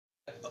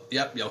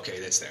Yep. Okay,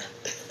 that's there.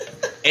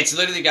 It's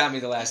literally got me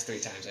the last 3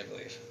 times, I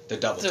believe. The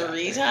double tap.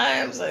 3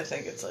 times? I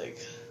think it's like...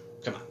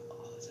 Come on.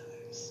 All the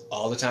times.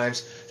 All the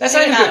times? That's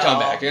not even a good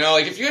comeback. You know,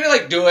 like, if you're gonna,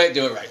 like, do it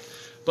right.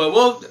 But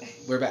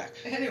we're back.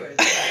 Anyways.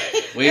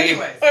 We're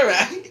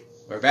back.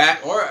 We're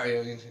back. Or,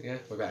 yeah,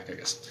 we're back, I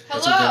guess.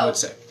 That's what Ben would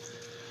say.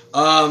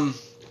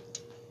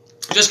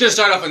 Just gonna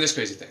start off on this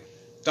crazy thing.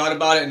 Thought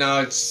about it, now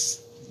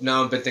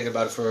I've been thinking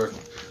about it for...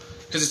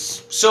 Because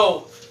it's...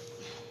 So,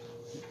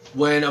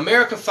 when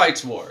America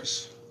fights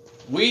wars,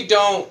 we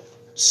don't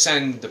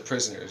send the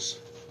prisoners,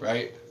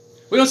 right?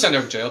 We don't send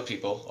our jail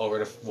people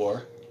over to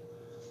war.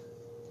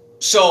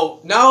 So,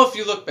 now if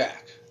you look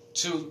back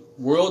to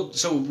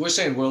So, we're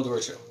saying World War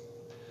II.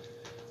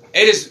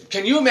 It is...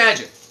 Can you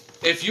imagine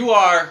if you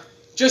are...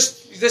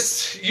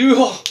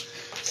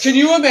 Can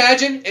you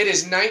imagine it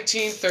is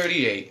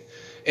 1938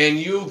 and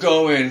you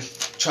go and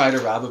try to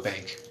rob a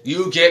bank.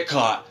 You get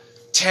caught.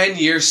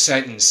 10-year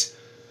sentence.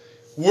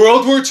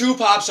 World War II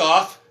pops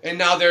off and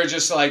now they're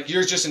just like,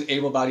 you're just an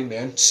able-bodied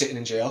man sitting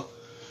in jail.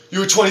 You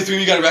were 23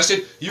 when you got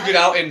arrested. You get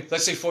out in,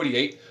 let's say,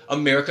 48.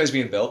 America is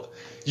being built.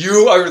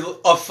 You are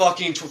a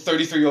fucking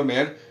 33-year-old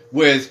man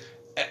with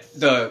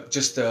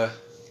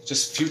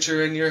just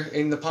future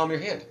in the palm of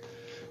your hand.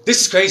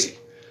 This is crazy.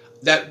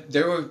 That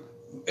there were...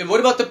 And what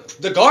about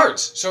the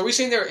guards? So are we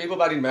saying there were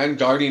able-bodied men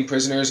guarding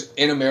prisoners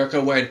in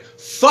America when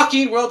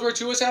fucking World War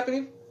II was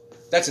happening?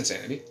 That's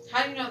insanity.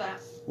 How do you know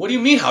that? What do you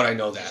mean, how do I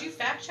know that? Did you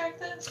fact check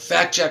this?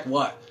 Fact check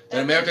what?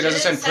 That America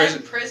doesn't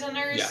send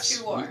prisoners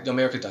to war.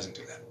 America doesn't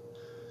do that.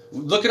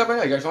 Look it up right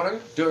now. You got your phone on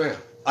you? Do it right now.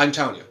 I'm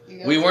telling you.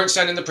 We weren't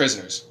sending the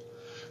prisoners.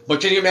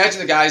 But can you imagine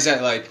the guys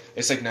that, like,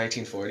 it's like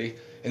 1940,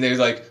 and they,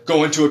 like,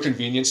 go into a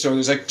convenience store, and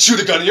there's, like,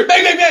 shoot a gun in your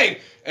bang, bang, bang!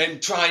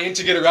 And trying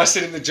to get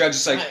arrested, and the judge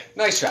is like,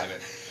 nice try, man.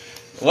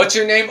 What's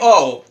your name?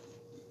 Oh,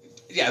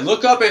 yeah,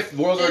 look up if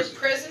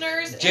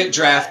prisoners get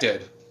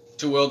drafted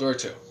to World War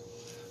II.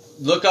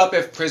 Look up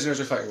if prisoners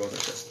are fighting World War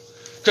II.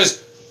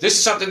 Because this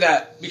is something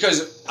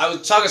because I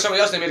was talking to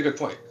somebody else and they made a good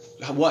point.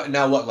 What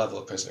level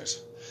of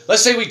prisoners?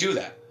 Let's say we do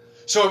that.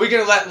 So are we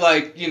going to let,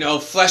 like,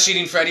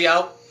 flesh-eating Freddy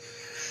out?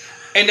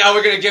 And now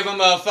we're going to give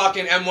him a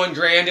fucking M1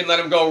 Grand and let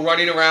him go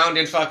running around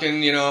and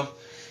fucking,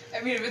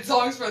 I mean, if it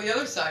belongs for the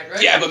other side,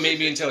 right? Yeah, but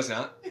maybe until it's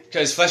not.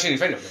 Because flesh-eating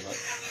Freddy don't give a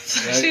fuck.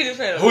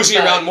 Right? Who's he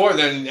around more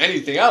than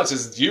anything else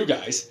is you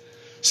guys.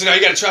 So now you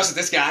got to trust that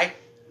this guy,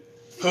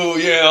 who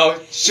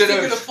should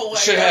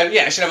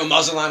have a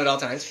muzzle on at all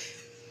times,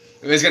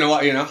 is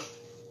gonna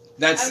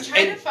That's. I'm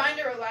trying to find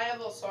a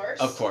reliable source.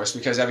 Of course,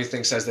 because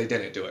everything says they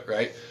didn't do it,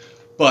 right?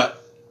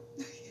 But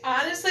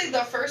honestly,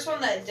 the first one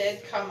that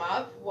did come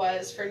up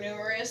was for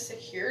numerous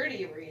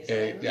security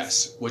reasons.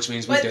 Yes, which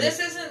means we did. But this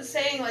isn't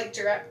saying like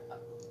direct.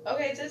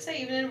 Okay, it did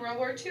say even in World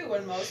War II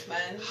when most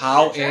men.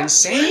 How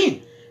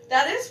insane!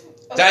 That is...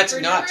 Okay, that's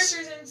for nuts. numerous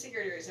reasons and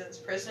security reasons,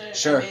 prisoner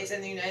inmates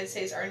in the United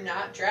States are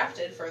not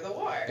drafted for the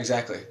war.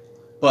 Exactly.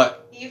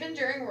 But... Even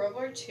during World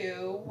War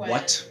II, when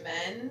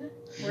men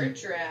were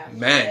drafted...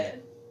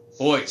 Men.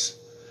 Boys.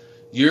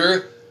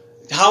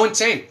 How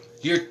insane.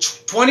 You're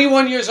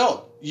 21 years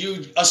old.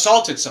 You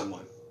assaulted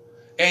someone.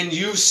 And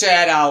you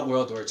sat out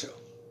World War II.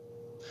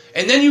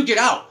 And then you get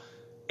out.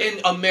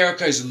 And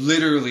America is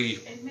literally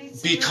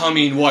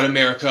becoming what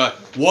America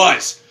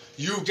was.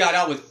 You got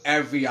out with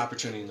every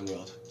opportunity in the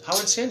world. How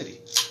insanity.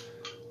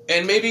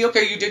 And maybe,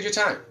 okay, you did your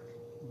time.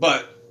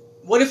 But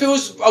what if it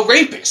was a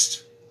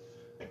rapist?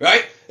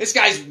 Right? This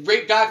guy's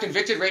got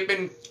convicted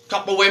raping a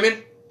couple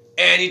women,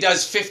 and he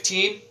does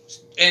 15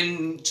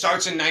 and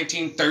starts in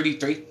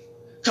 1933.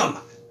 Come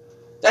on.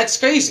 That's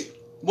crazy.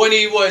 When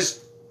he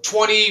was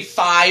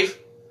 25,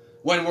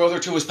 when World War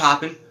II was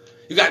popping,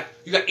 you got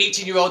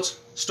 18-year-olds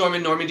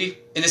storming Normandy,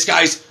 and this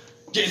guy's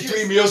getting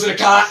 3 meals in a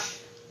cot.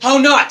 How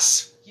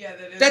nuts! Yeah,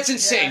 that is. That's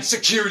insane. Yeah.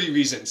 Security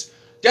reasons.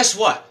 Guess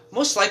what?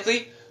 Most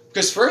likely,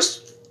 because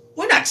first,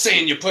 we're not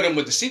saying you put them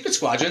with the secret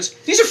squadrons.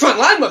 These are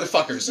frontline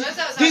motherfuckers.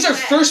 These are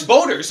first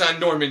boaters on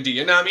Normandy,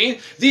 you know what I mean?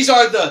 These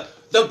are the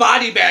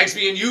body bags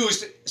being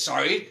used.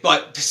 Sorry,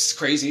 but this is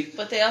crazy.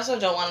 But they also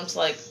don't want them to,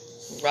 like,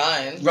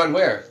 run. Run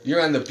where?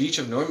 You're on the beach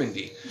of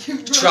Normandy.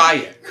 Try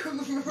it.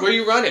 Where are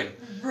you running?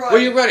 Run. Where are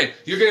you running?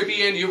 You're going to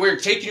be we're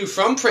taking you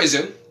from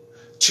prison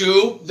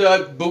to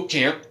the boot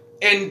camp,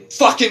 and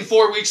fucking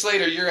 4 weeks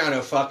later, you're on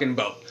a fucking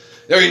boat.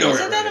 There you know.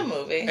 Isn't that a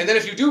movie? And then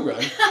if you do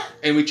run,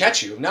 and we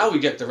catch you, now we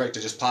get the right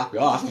to just pop you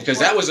off, because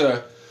that was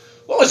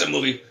what was a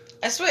movie?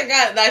 I swear to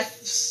God,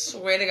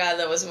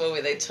 that was a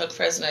movie. They took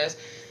prisoners,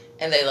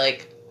 and they,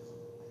 like,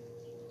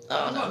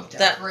 oh no.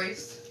 Death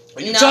Race.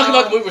 Are you talking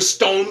about the movie with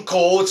Stone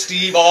Cold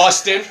Steve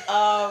Austin?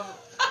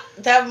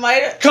 That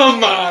might have...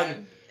 Come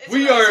on!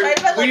 We are...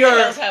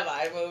 Hills Have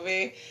I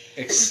movie.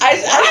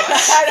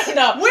 I don't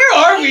know. Where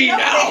are we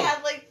now?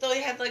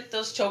 They had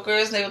those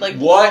chokers, and they would, like,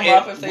 blow them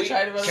up if they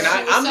tried to run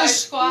I'm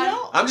just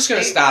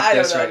going to stop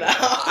this right now.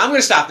 I'm going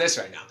to stop this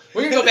right now.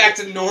 We're going to go back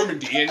to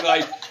Normandy and,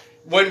 like,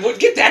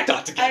 get that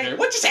thought together.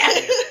 What just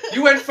happened?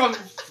 You went from...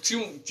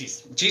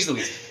 Jeez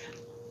Louise.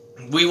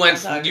 We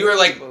went... You were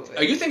like...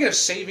 Are you thinking of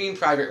Saving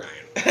Private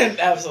Ryan?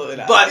 Absolutely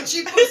not. But And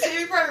she put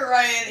Saving Private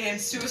Ryan and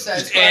Suicide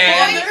Squad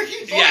And- on there.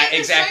 yeah,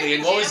 exactly.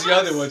 And what was the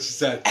other one she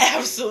said?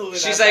 Absolutely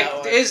She's not like, that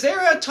one. is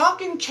there a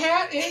talking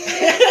cat in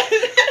there?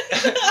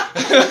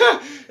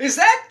 Is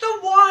that the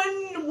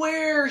one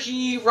where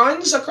he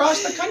runs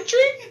across the country?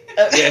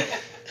 Yeah.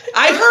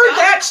 I've heard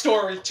that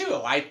story too.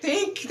 I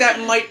think that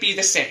might be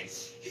the same.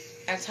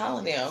 I'm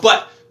telling you.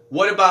 But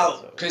what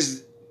about,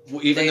 because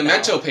even They the know.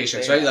 mental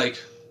patients, They right? know. Like,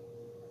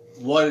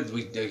 what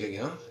we,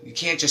 you know, you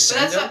can't just But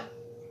send that's them.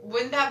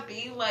 wouldn't that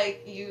be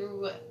like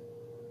you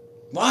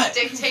What?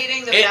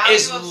 dictating the It value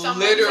is of someone's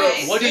literal.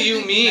 life? What do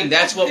you mean?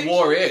 That's what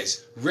war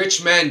is.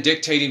 Rich men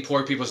dictating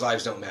poor people's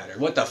lives don't matter.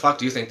 What the fuck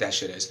do you think that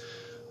shit is?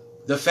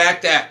 The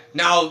fact that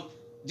now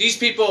these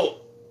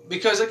people,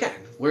 because again,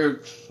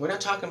 we're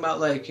not talking about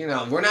like, you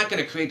know, we're not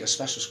going to create a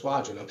special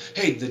squadron of,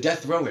 hey, the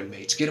death row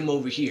inmates, get them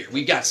over here.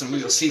 We got some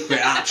real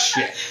secret ops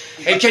shit.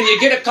 Hey, can you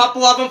get a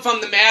couple of them from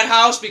the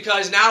madhouse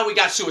because now we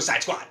got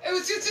Suicide Squad. It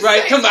was just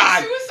Right, come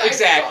on. Suicide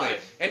Exactly. Squad.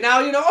 And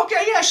now, you know,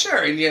 okay, yeah,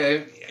 sure. And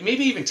yeah,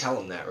 maybe even tell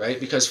them that, right?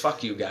 Because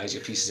fuck you guys,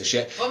 you pieces of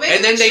shit. Well, maybe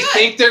And then we they should.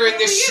 think they're in What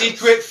this do we use?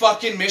 secret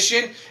fucking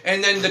mission,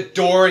 and then the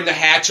door and the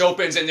hatch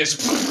opens, and there's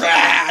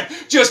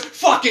just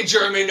fucking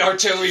German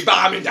artillery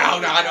bombing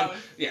down on them.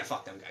 Yeah,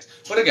 fuck them guys.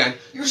 But again,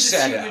 You're just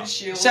set it human out.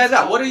 shields Set it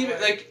out. all What are the you,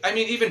 way. like, I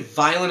mean, even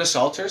violent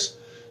assaulters,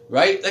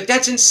 right? Like,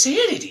 that's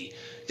insanity.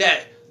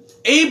 That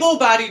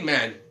able-bodied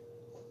men,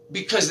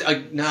 because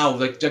now,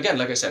 like, again,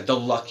 like I said, the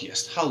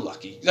luckiest. How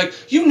lucky. Like,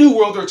 you knew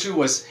World War II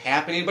was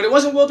happening, but it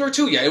wasn't World War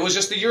II yet. It was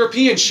just the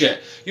European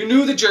shit. You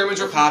knew the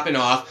Germans were popping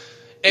off.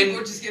 People were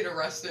And, just getting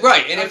arrested.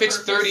 right, and on if it's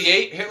purpose.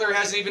 38, Hitler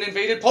hasn't even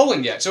invaded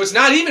Poland yet. So it's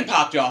not even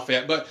popped off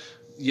yet, but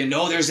you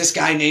know there's this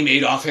guy named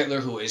Adolf Hitler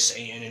who is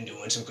saying and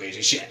doing some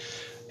crazy shit.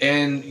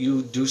 And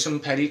you do some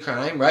petty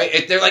crime,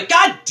 right? They're like,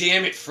 God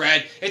damn it,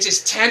 Fred. It's his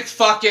 10th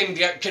fucking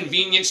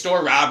convenience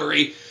store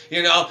robbery,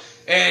 you know?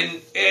 And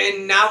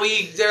now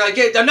they're like,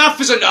 enough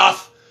is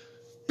enough.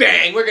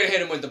 Bang, we're going to hit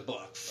him with the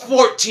book.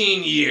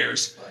 14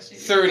 years.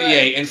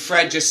 38. And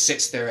Fred just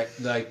sits there at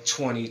like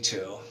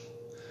 22.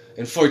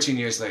 And 14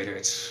 years later,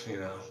 it's, you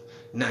know,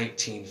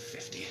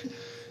 1950.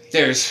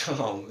 There's,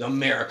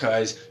 America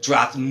has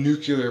dropped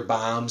nuclear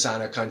bombs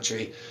on a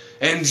country.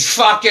 And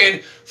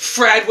fucking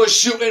Fred was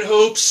shooting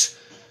hoops.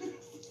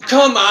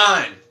 Come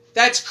on.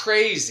 That's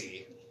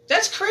crazy.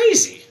 That's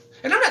crazy.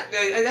 And I'm not,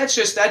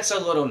 that's a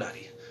little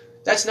nutty.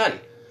 That's nutty.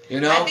 You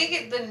know? I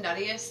think the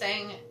nuttiest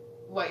thing,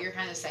 what you're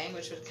kind of saying,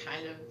 which would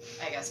kind of,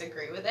 I guess,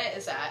 agree with it,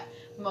 is that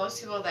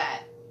most people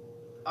that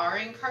are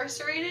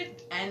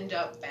incarcerated end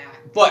up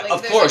back. But, like,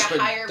 of there's course, like a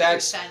but higher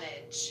that's-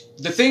 percentage.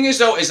 The thing is,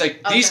 though, is like,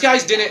 of these them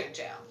guys ending up didn't in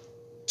jail.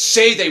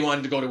 say they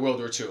wanted to go to World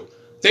War II.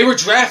 They were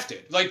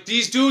drafted. Like,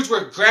 these dudes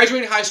were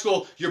graduating high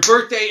school, your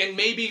birthday, and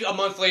maybe a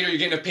month later you're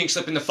getting a pink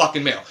slip in the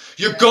fucking mail.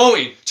 You're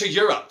going to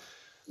Europe.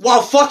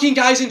 While fucking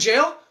guys in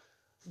jail?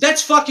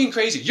 That's fucking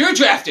crazy. You're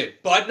drafted,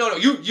 bud. No,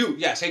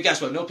 yes. Hey,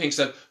 guess what? No pink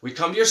slip. We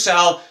come to your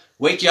cell,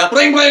 wake you up,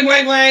 bling, bling,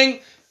 bling, bling.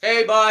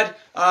 Hey, bud,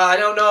 I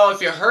don't know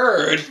if you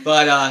heard,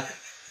 but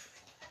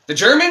the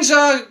Germans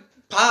are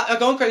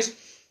going crazy.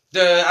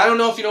 I don't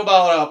know if you know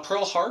about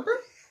Pearl Harbor.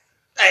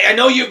 I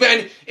know you've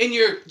been in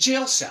your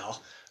jail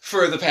cell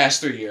for the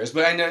past 3 years,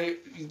 but I know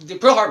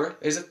Pearl Harbor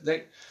is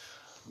it.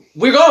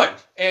 We're going,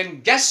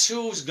 and guess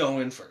who's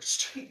going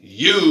first?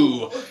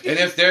 You. And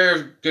if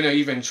they're gonna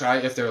even try,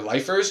 if they're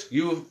lifers,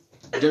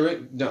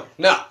 no.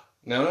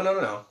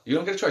 You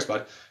don't get a choice,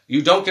 bud.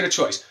 You don't get a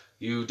choice.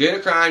 You did a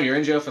crime. You're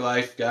in jail for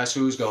life. Guess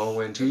who's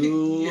going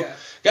to? Yeah.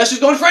 Guess who's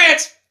going to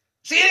France?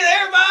 See you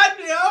there, bud.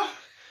 You know.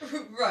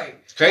 Right.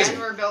 It's crazy.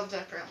 Men were built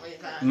differently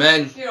then.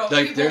 Men, You know,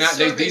 like people they're not.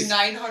 serving These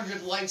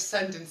 900 life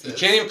sentences. you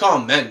can't even call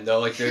them men though.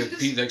 Like they're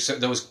like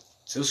those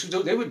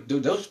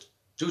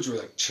dudes were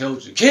like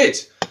children,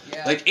 kids.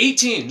 Yeah. Like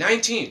 18,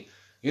 19.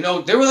 You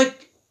know, they were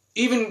like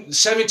even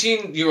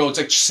 17-year-olds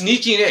like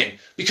sneaking in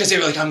because they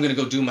were like, I'm going to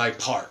go do my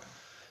part.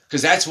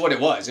 Because that's what it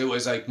was. It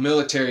was like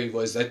military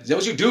was that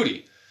was your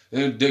duty.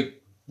 The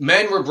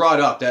men were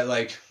brought up that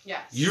like,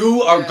 Yes.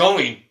 you are Yeah.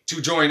 going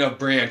to join a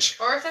branch.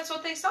 Or if that's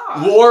what they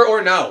saw. War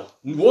or no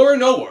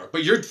war,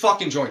 but you're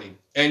fucking joining.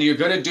 And you're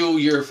going to do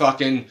your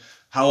fucking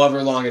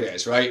however long it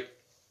is, right?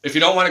 If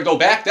you don't want to go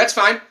back, that's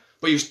fine.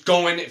 But you're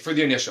going for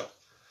the initial.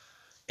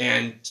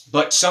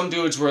 But some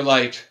dudes were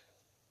like,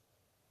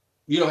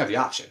 you don't have the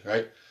option,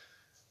 right?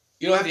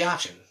 You don't have the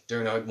option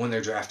when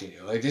they're drafting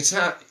you. Like, it's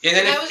not... And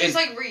then that was just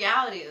like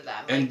reality to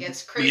them. and Like,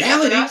 it's crazy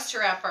reality- for us to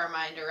wrap our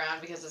mind around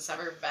because it's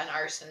never been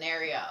our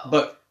scenario.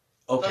 But,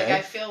 Like, okay.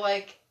 I feel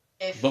like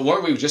if... But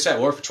weren't we just at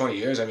war for 20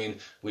 years? I mean,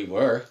 we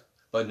were,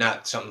 but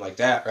not something like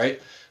that, right?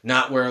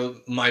 Not where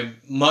my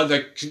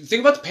mother...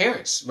 Think about the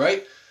parents,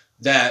 right?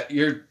 That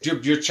your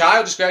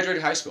child just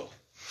graduated high school.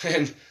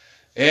 And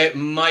it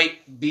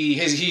might be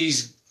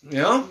he's, you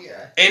know?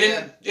 Yeah.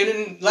 And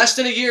in less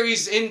than a year,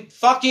 he's in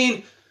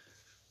fucking...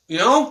 You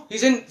know,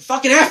 he's in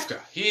fucking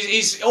Africa.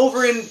 He's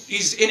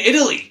in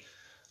Italy,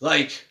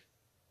 like,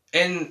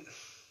 and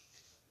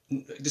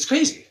it's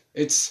crazy.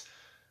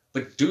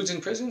 But dudes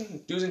in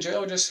prison, dudes in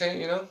jail, are just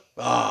saying, you know,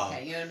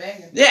 Hanging and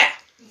banging. yeah,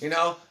 you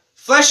know,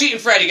 Flesh eating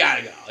Freddy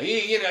gotta go.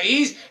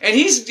 He's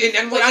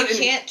and But you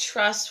can't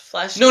trust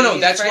flesh. no,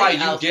 that's Freddy why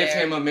you out give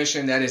there him a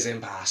mission that is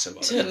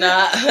impossible. to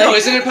not. No,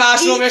 it's an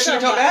impossible eat mission to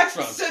come somebody. back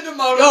from. Send him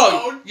out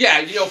Oh, alone.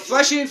 yeah,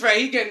 Flesh eating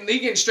Freddy, he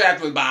getting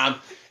strapped with bomb.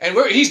 And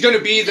he's going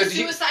to be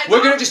Suicide we're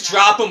going to bomb just now.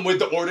 drop him with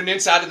the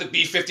ordnance out of the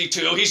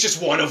B-52. He's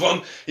just one of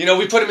them.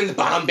 We put him in the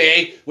bomb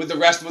bay with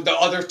the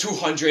other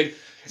 200.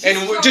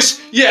 And we're he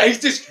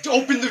just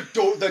opened the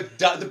door,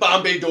 the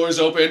bomb bay doors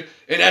open,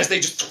 and as they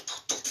just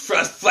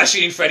Flesh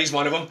eating Freddy's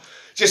one of them.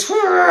 Just He's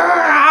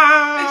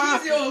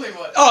the only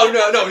one.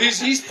 oh no,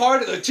 he's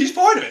part of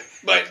it.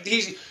 But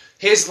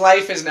his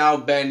life has now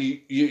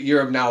been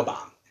you're now a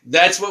bomb.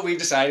 That's what we've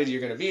decided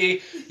you're going to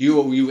be.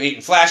 You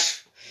eating flesh.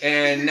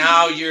 And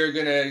now you're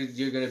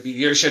gonna be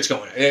your shit's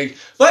going.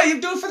 But you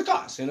do it for the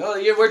cause,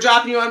 We're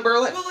dropping you on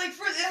Berlin. Well,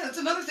 that's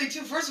another thing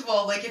too. First of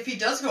all, if he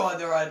does go on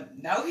the run,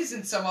 now he's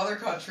in some other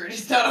country. And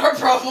he's not our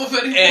problem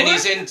anymore. And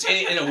he's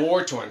in a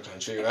war-torn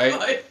country, right?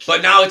 Like-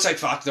 But now it's like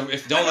fuck.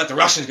 If don't let the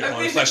Russians get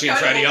on Fleshy and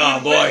Freddy. Oh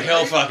boy,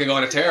 he'll fucking go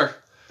on a tear.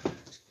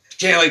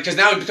 Can't because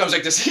now it becomes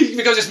like this. He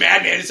becomes this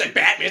madman. It's like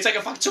Batman. It's like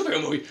a fucking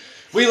superhero movie.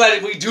 We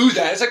do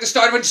that. It's like the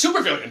start of a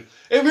supervillain.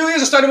 It really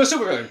is the start of a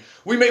supervillain.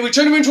 We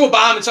turned him into a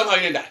bomb and somehow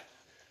he didn't die.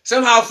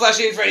 Somehow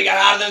Fleshy and Freddy got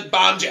out of the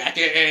bomb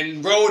jacket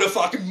and rode a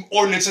fucking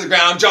ordnance to the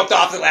ground, jumped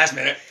off at the last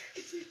minute.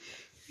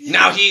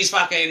 Now he's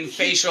fucking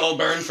facial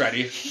burn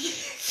Freddy.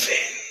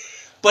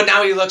 But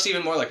now he looks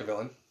even more like a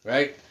villain,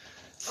 right?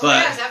 Oh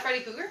yeah, is that Freddy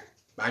Cougar?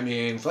 I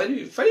mean,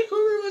 Freddy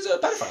Krueger was a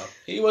pedophile.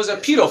 He was a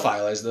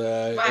pedophile, as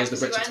the Why? as the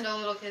Because he Brits. went into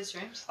little kids'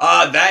 dreams?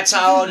 That's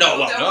how. That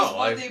was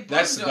why they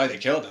That's burned why him. they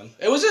killed him.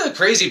 It was a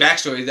crazy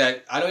backstory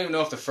that I don't even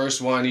know if the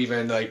first one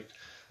even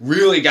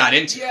really got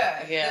into.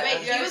 Yeah. Yeah. Wait,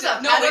 he was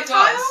a No, it pedophile?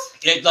 does.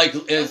 It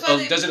That's why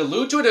they- does it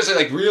allude to it? Does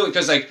it really?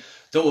 Because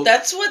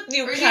That's what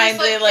you Or he kind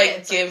was of like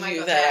kids, like give you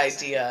Michael that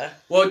Jackson. idea.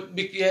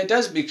 it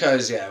does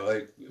because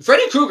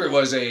Freddy Krueger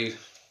was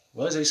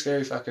a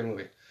scary fucking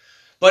movie,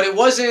 but it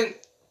wasn't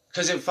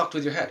because it fucked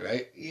with your head,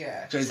 right?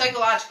 Yeah.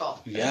 Psychological.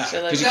 Yeah,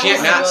 So, like, because you that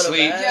can't was not go to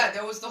sleep. bed. Yeah,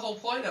 that was the whole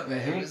point of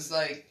it. Mhm. It was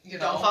like, Don't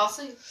fall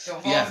asleep.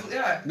 Don't fall Yeah. asleep.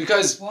 Yeah.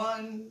 Because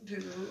 1,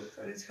 2,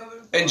 Freddy's coming.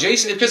 and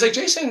Jason, because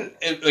Jason,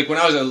 when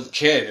I was a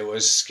kid, it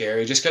was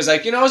scary just because I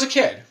was a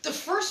kid. The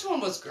first one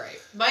was great.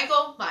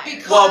 Michael Myers.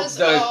 Because- Well, Because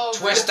the of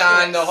twist the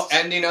on the twist.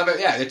 ending of it,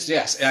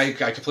 yes, I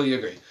completely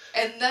agree.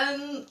 And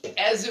then,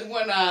 as it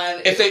went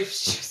on, If they- it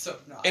was just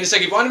obnoxious. And it's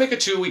like if you want to make a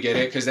 2, we get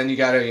it because then you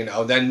gotta,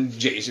 then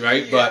Jason,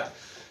 right? Yeah. But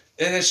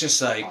then it's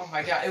just like, Oh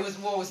my god!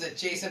 What was it?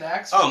 Jason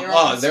X? they're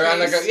on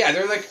space?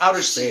 they're like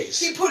outer space.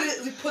 He put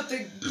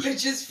the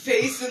bitch's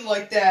face in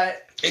like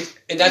that.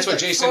 And that's what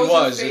like, Jason frozen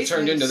was. It face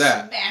turned and into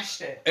that.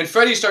 Smashed it. And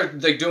Freddy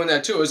started doing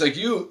that too. It was like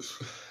you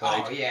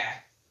Oh yeah.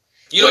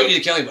 you don't even need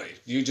to kill anybody.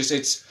 You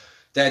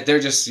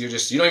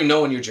just you don't even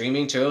know when you're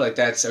dreaming too. Like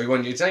that's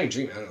everyone. It's not even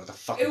dreaming. I don't know what the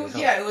fuck. It was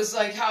It was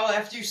like how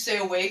after you stay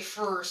awake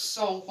for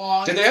so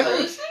long. Did they it's ever-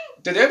 like-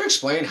 Did they ever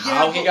explain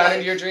how Yeah, he but, got like-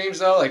 into your dreams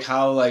though? Like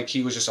how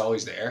he was just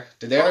always there?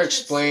 Did they ever Well, it's-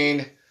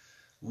 explain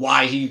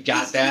why he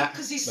got that?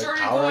 Because he like,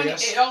 started power, I going.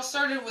 guess? It all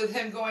started with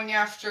him going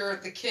after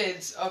the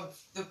kids of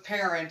the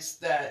parents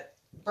that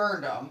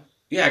burned them,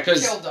 Yeah,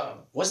 because killed them.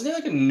 wasn't there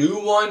like a new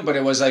one? But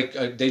it was like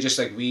they just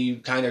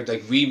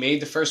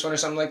remade the first one or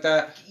something like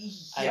that.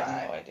 I Yeah.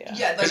 have no idea.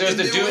 Yeah, 'Cause like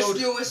there was the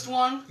newest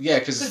one. Yeah,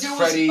 because Because there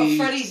Freddy. was a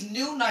Freddy's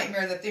New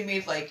Nightmare that they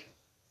made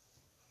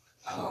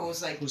it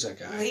was like Who's that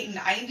guy? late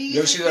 90s. You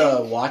ever see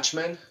the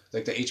Watchmen?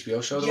 Like the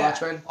HBO show, The Yeah.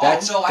 Watchmen? Oh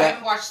no, I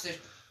haven't watched the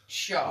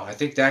show. I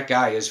think that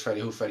guy is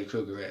who Freddy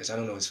Krueger is. I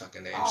don't know his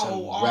fucking name.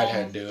 Some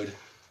redhead dude.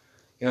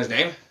 You know his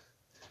name?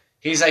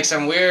 He's like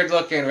some weird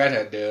looking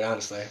redhead dude,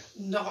 honestly.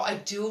 No, I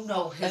do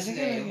know his think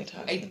I know who name. you're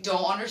talking I about.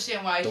 don't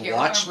understand why I The can't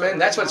Watchmen?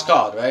 remember That's what it's now.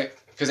 called, right?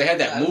 Because they had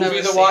that I've movie,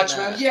 never The seen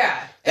Watchmen. that.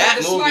 Yeah, That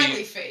and the movie-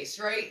 smiley face,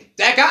 right?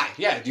 That guy,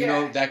 yeah. Do you Yeah.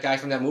 know that guy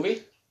from that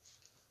movie?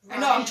 I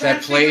know. I'm trying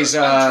That to plays,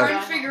 figure. I'm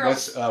trying to figure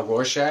What's out.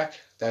 Rorschach?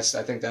 I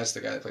think that's the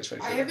guy that plays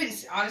Freddy I Krueger.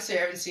 honestly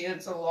I haven't seen it in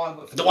so long.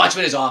 But The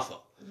Watchmen is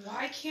awful.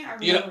 why can't I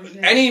remember? You know, his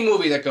name? any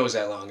movie that goes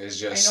that long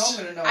is I just. know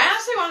I'm gonna know. I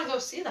honestly want to go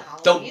see the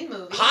The Halloween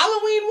movie.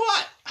 Halloween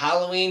what?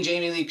 Halloween,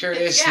 Jamie Lee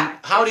Curtis. Yeah,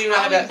 How do you not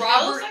have that?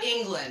 Robert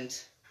England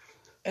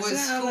Isn't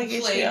was that on, who like,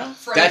 played HBO?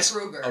 Freddy That's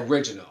Krueger.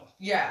 original.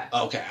 Yeah.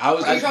 Okay, I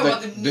was Are you talking like,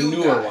 about the the new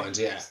newer guy? ones,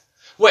 yeah.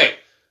 Wait,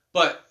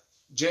 but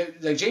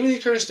Jamie Lee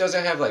Curtis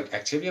doesn't have like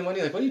Activia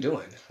money. Like, what are you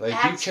doing? Like,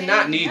 you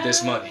cannot need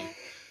this money,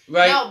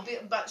 right? No,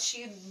 but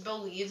she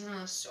believes in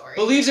the story.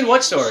 Believes in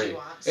what She story?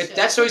 wants to.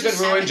 That story's been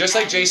Just ruined, have just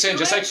an like Jason, end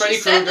just to like it. Freddy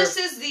She said Krueger. this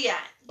is the end.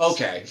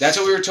 Okay, that's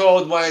what we were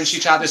told when she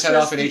chopped his head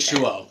off in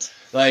H2O.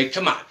 Like,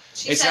 come on.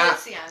 She It's said not.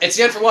 it's the end. It's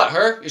the end for what?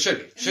 Her? It should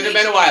be. Should have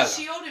been a while ago.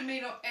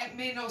 It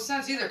made no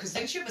sense either because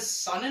didn't she have a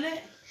son in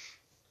it?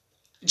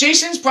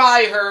 Jason's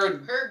probably her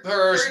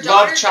Her love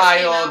daughter just came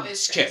out child's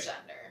as kid. transgender.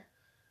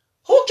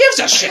 Who gives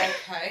a shit?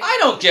 Okay. I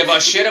don't give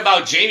a shit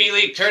about Jamie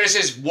Lee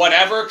Curtis's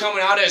whatever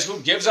coming out as who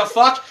gives a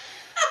fuck.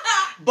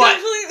 But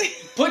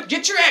Completely.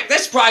 get your act.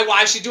 That's probably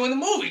why she's doing the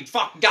movie.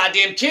 Fucking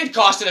goddamn kid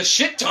costing a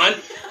shit ton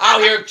out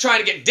here trying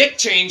to get dick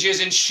changes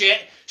and shit.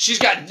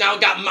 She's now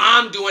got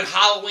mom doing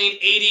Halloween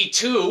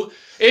 82.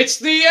 It's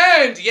the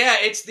end. Yeah,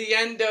 it's the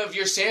end of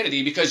your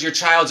sanity because your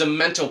child's a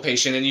mental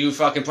patient and you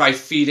fucking probably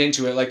feed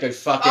into it like a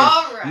fucking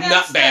All right.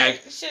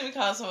 nutbag. You shouldn't be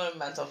calling someone a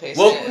mental patient.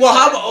 Well,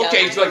 how about okay?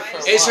 Yelling So like,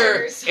 for is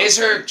waters.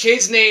 her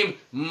kid's name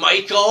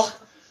Michael?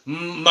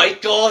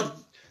 Michael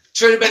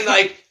should have been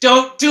like,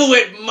 don't do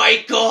it,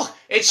 Michael.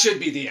 It should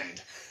be the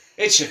end.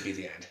 It should be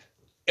the end.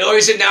 Or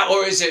is it now?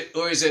 Or is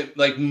it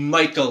like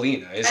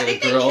Michaelina? Is I it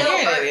think a they girl? kill-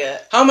 You're an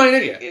idiot. How am I an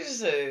idiot? You're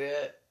just an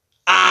idiot.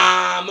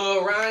 I'm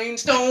a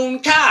rhinestone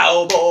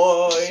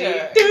cowboy.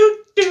 Sure.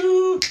 Do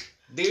do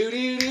do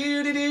do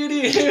do do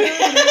do do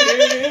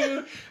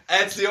do.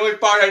 That's the only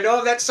part I know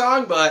of that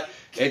song, but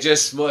it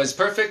just was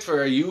perfect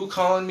for you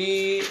calling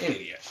me an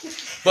idiot.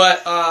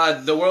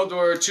 But the World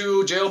War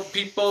II jail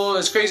people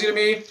is crazy to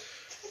me.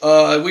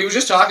 We were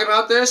just talking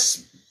about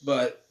this,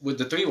 but with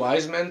the three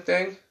wise men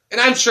thing, and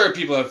I'm sure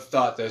people have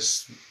thought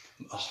this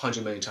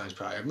 100 million times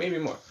prior, maybe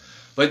more.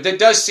 But it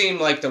does seem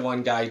like the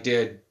one guy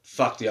did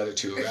fuck the other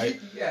two, right?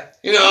 Yeah.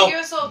 You Can know, you give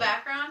us a little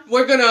background?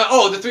 we're gonna,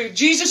 the three,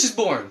 Jesus is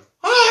born.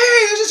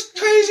 Oh, hey, this is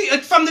crazy.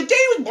 Like, from the day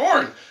he was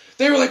born,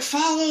 they were like,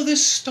 follow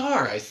this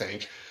star, I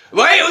think.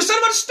 Right? It was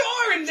something about a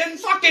star, and then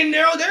fucking,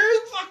 there's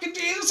fucking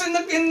Jesus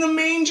in the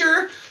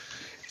manger.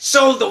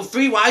 So the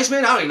three wise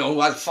men, I don't even know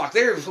what the fuck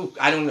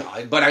I don't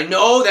know. But I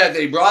know that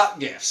they brought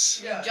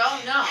gifts. Yeah.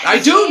 Don't know. I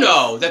do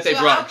know that they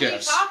So brought how can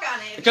gifts. You talk on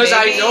it? Because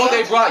I Maybe. know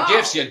they brought Oh.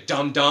 gifts, you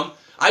dum-dum.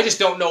 I just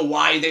don't know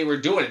why they were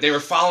doing it. They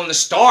were following the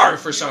star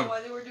for You know some...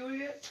 why they were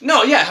doing it?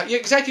 No, yeah, you're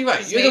exactly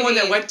right. You're the one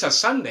that Maybe went to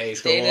Sunday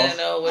school. They didn't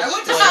know which I one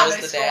went to was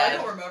Sunday the school. I dad.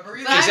 don't remember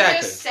either. But Exactly.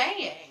 I'm just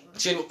saying.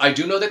 See, I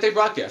do know that they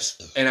brought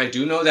gifts, and I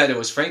do know that it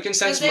was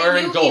frankincense, Because myrrh, they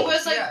and knew gold. he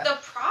was like Yeah. the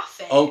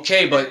prophet.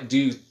 Okay, but do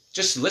you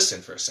just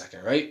listen for a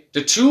second, right?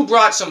 The two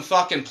brought some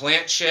fucking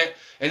plant shit,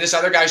 and this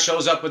other guy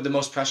shows up with the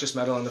most precious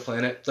metal on the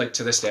planet, like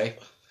to this day.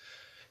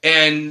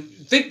 And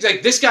think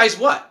like this guy's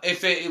what?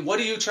 What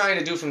are you trying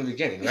to do from the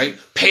beginning, right?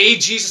 Pay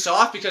Jesus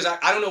off because I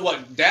don't know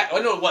I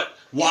don't know what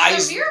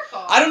wise. It's a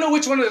miracle. I don't know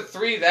which one of the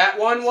three that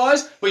one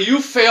was, but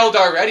you failed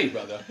already,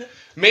 brother.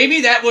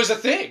 Maybe that was a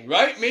thing,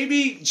 right?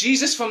 Maybe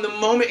Jesus from the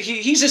moment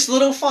he's this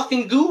little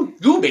fucking goo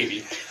baby,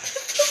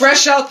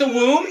 fresh out the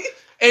womb,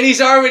 and he's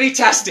already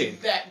testing.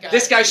 That guy.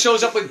 This guy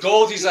shows up with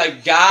gold. He's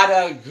like,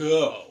 gotta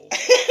go.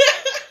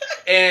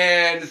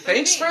 And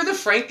thanks for the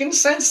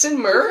frankincense and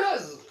myrrh.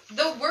 Because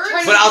The words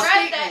But I'll-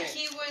 read that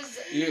he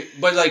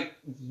was.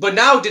 But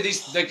now did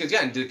these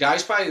again? The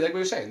guys probably like we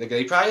were saying.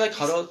 They probably like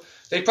huddled.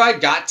 They probably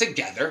got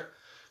together.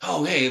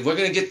 Oh hey, we're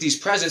gonna get these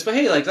presents, but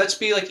hey, like let's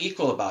be like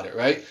equal about it,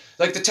 right?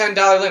 Like the $10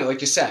 limit,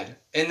 like you said.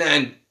 And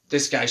then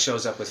this guy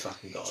shows up with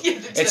fucking gold. Yeah,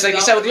 the It's like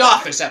you said with the $10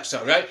 Office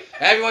episode, right?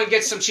 Everyone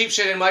gets some cheap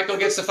shit, and Michael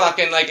gets the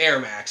fucking like Air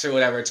Max or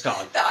whatever it's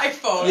called. the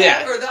iPhone.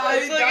 Yeah. Or the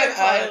It's like an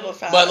iPhone. idol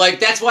foul. But like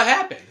that's what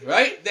happened,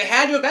 right? They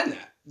had to have been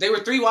that. They were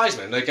three wise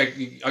men. Like,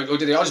 or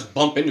did they all just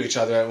bump into each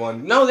other at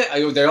one? No,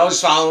 they're all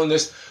just following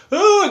this.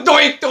 Oh,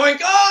 doink,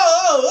 doink.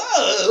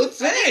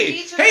 Hey,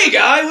 each of hey, them-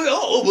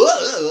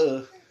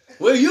 guy.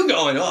 Where are you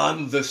going? Oh,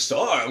 I'm the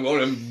star. I'm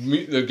going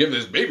to give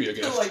this baby a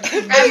gift. Like, I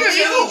you believe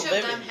know. each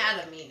of them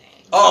had a meaning.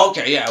 Oh,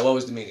 okay, yeah. What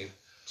was the meaning?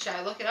 Should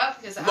I look it up?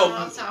 Because I don't know.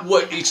 Well, It's not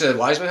what each of the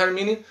wise men had a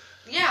meaning?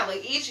 Yeah,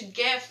 like each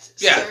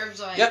gift Yeah. serves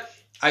like. Yep.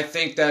 I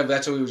think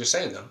that's what we were just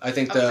saying, though. I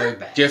think A the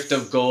purpose. gift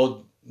of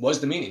gold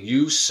was the meaning.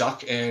 You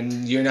suck,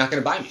 and you're not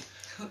going to buy me.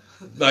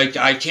 Like,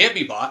 I can't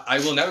be bought. I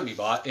will never be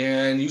bought,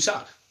 and you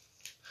suck.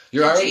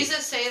 You're Did already...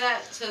 Jesus say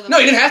that to the? No,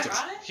 he didn't person have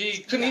who brought to. it?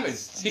 He couldn't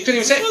Yes. even. He couldn't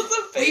even say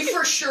it. We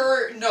for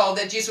sure know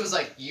that Jesus was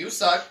like, you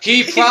suck.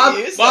 He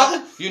probably. You Well,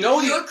 suck. you know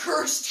what? You're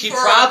cursed He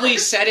forever. probably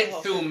said it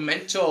through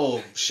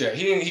mental shit.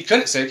 He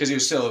couldn't say it because he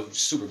was still a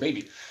super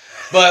baby.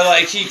 But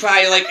like he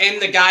probably like in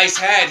the guy's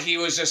head he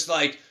was just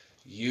like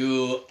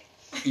you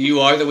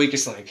are the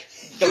weakest link.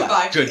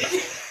 Goodbye. Goodbye.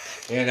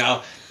 You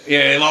know.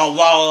 Yeah.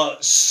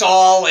 While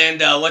Saul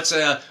and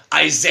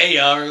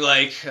Isaiah are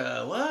like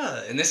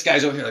what? And this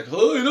guy's over here like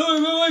oh you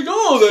know like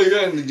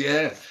oh and,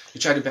 yeah you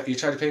tried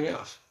to pay me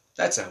off.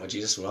 That's not what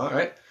Jesus would want,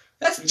 right?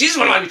 Jesus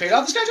wouldn't want to be paid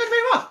off. This guy tried to pay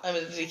him off. I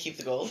mean, did he keep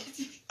the gold?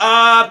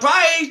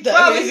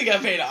 Probably He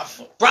got paid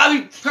off.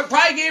 Probably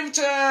gave it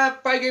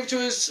to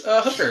his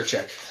hooker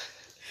chick.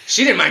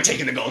 She didn't mind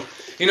taking the gold.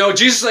 You know,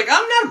 Jesus is like,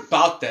 I'm not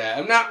about that.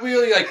 I'm not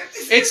really like.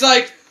 It's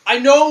like I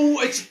know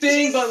it's a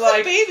thing, but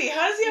like, baby,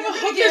 how does he have a You're gonna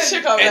hooker get-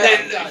 chick over and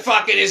there? then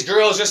fucking his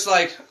girl's just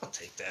like, I'll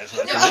take that.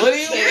 Fucking, No, what do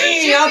you you're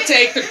mean? I'll stupid.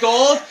 take the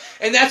gold.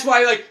 And that's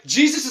why like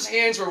Jesus'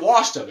 hands were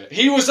washed of it.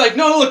 He was like,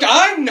 no, look,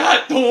 I'm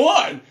not the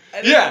one. I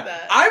didn't Yeah, know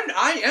that.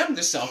 I am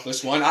the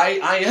selfless one. I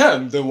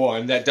am the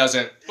one that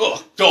doesn't.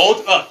 Ugh,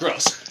 gold. Ugh,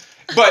 gross.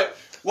 But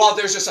while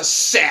there's just a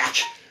sack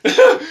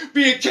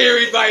being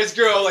carried by his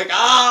girl, like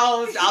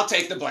I'll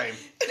take the blame.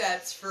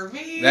 That's for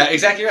me. That,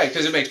 exactly right,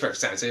 because it makes perfect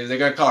sense. They're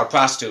gonna call her a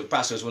prostitute.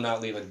 Prostitutes will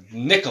not leave a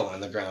nickel on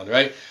the ground,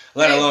 right?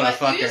 Let Wait, alone a but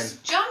fucking. You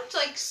just jumped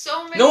like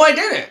so many. No, I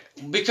didn't.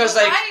 Because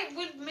But like why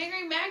would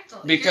Mary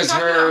Magdalene? because you're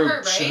talking her,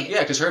 about her, right? yeah,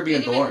 because her You being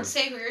didn't born, even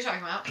say who you're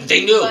talking about.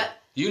 they knew. But,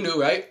 You knew,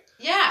 right?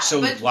 yeah.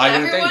 So but why did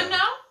didn't they everyone know?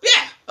 know?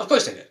 Yeah, of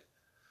course they did.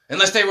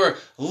 Unless they were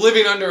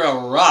living under a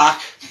rock.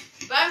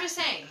 But I'm just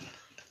saying,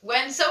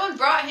 when someone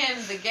brought him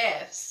the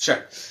gifts,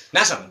 Sure.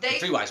 Not someone. They-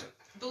 3 wise men.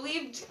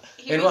 believed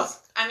he And was. what?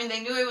 I mean, they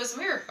knew it was a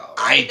miracle.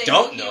 I Right? They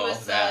don't knew know he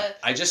was that.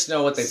 the I just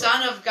know what they.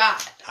 son of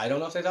God. I don't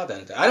know if they thought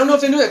that. I don't know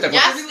if they knew that. at that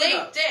point. Yes, Look they it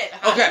up. did.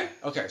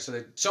 Huh? Okay.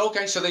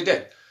 So they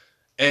did,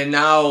 and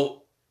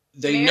now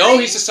they Mary? know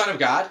he's the son of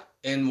God,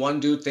 and one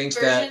dude thinks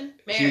Virgin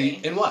that Mary.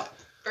 he. And what?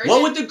 Virgin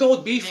What would the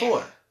gold be Mary.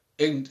 for?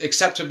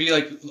 Except to be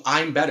like,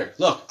 I'm better.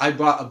 Look, I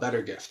brought a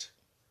better gift,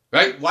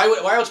 right? Why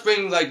else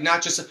bring like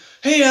not just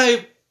hey,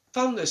 I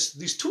found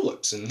these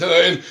tulips in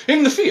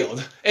the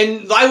field,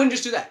 and why wouldn't you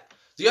just do that?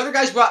 The other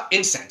guys brought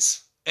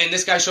incense, and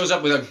this guy shows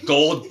up with a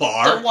gold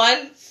bar. The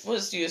one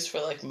was used for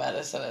like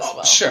medicine as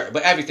well. Sure,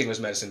 but everything was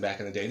medicine back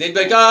in the day. They'd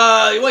be like,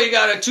 what, you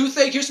got a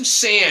toothache? Here's some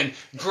sand.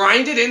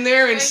 Grind it in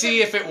there and Right,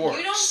 see if it works.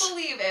 You don't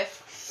believe if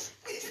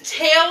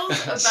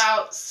tales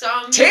about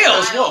some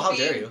Tales? child Whoa, how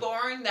dare being you.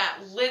 born that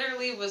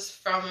literally was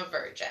from a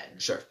virgin.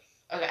 Sure.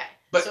 Okay.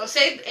 But- so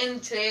say in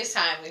today's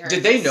time we heard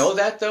Did they this. know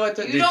that, though? You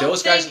Did don't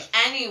those think guys...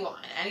 anyone,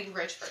 any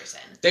rich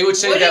person, They would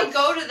say wouldn't that...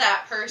 go to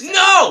that person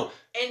No!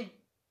 and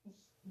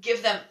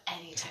give them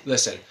any type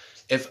Listen,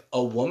 if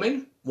a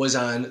woman was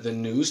on the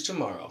news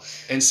tomorrow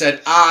and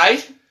said,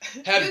 I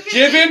have You can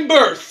given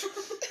birth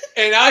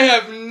and I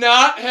have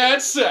not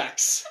had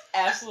sex,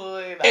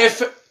 Absolutely not.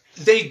 if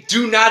they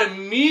do not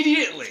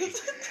immediately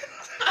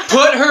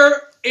put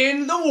her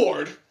in the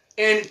ward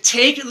and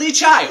take the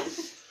child,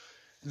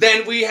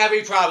 then we have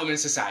a problem in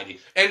society.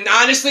 And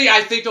honestly,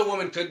 I think a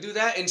woman could do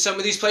that in some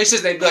of these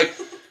places. They'd be like,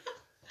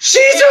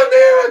 she's a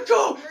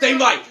miracle! They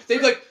might. They'd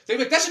be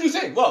like, that's a new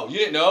thing. Whoa, you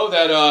didn't know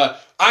that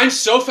I'm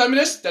so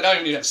feminist that I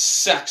don't need to have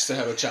sex to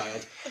have a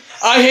child.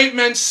 I hate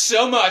men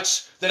so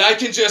much that I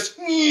can just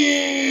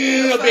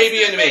a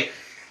baby into me.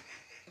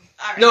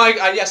 All right. No,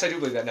 yes, I do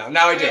believe that now.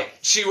 Now I do. Okay.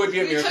 She would be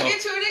a You miracle. took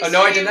it to an extreme, Oh,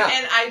 no, I did not.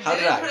 and I How did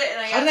didn't I? put it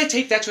in. How did I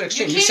take that to an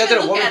extreme? You You said can't that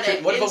a even woman look at could.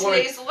 it What if in a woman?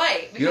 today's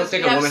light? You don't Because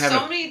think we a woman have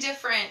have so a- many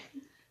different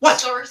What?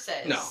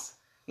 sources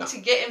No. to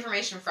get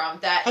information from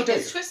that How it dare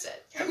gets you. twisted.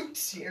 How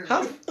dare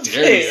How you.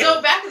 dare you?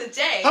 So back in the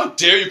day, How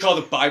dare you call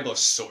the Bible a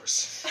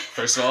source?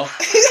 First of all,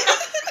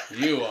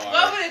 you what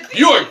are. would it be?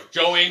 You are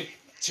going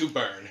to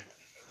burn.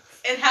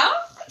 In hell?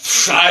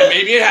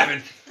 Maybe it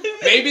happened.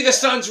 Maybe the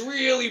sun's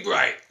really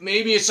bright.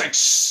 Maybe it's like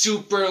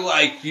super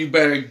like you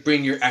better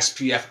bring your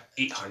SPF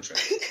 800.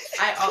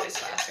 I always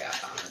thought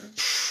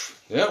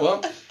SPF on. Yeah,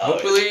 well,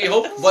 hopefully,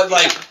 but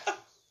like,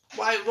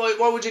 why?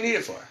 What would you need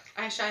it for?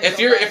 I shine. If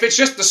so you're, bright. if it's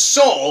just the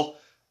soul,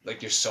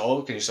 like your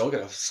soul, can your soul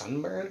get a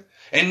sunburn?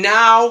 And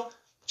now,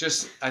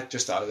 I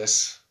just thought of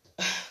this.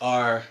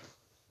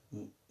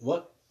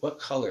 What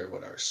color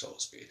would our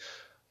souls be?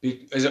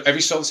 Is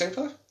every soul the same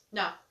color?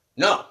 No.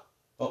 No.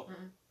 Oh.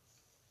 Mm-mm.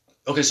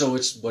 Okay, so what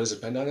does it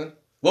depend on then?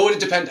 What would it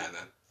depend on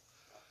then?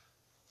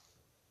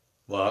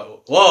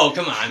 Whoa,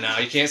 come on now.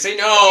 You can't say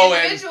no.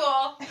 And Individual.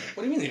 what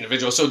do you mean the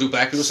individual? So do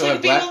black people It's still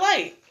like a have beam black? of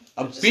light.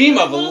 A Just beam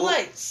like of little light.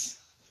 lights.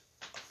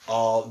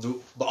 All the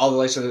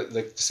lights are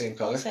like the same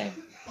color? Same.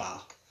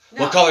 Wow.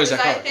 No, What color is that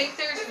 'cause color? I think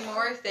there's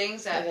more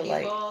things that Like a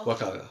light. people. What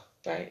color?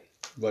 Bright.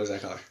 What is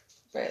that color?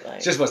 Bright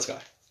light. Just what's the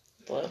color?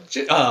 blue.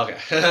 Oh, okay.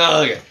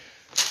 Okay.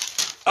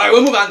 All right,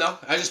 we'll move on though.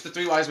 The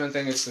three wise men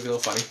thing. It's a little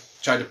funny.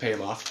 Tried to pay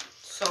him off.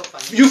 So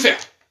funny. You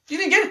failed. You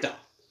didn't get it though.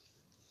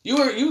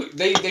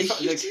 They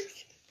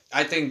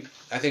I think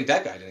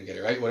that guy didn't get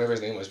it right. Whatever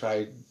his name was,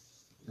 probably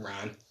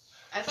Ron.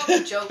 I thought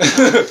the joke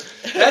was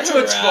That's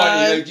what's Ron.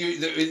 funny. Like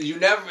you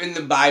never in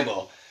the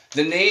Bible,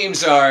 the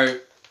names are.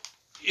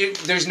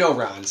 There's no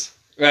Rons,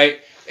 right?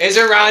 Is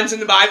there Rons in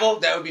the Bible?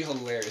 That would be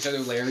hilarious. Are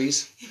there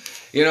Larrys?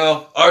 You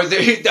know,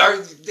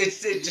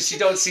 it's just you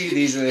don't see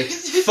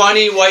these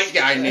funny white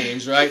guy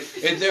names, right?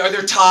 Are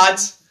there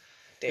Todds?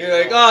 You're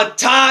like, oh,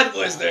 Todd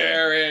was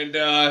there, and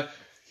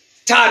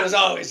Todd was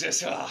always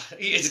just,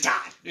 he's a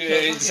Todd.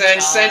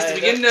 Since the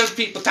beginning of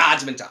people,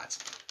 Todd's been Todds.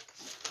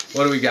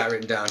 What do we got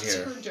written down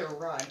here? Turn to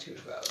Ron to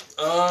vote.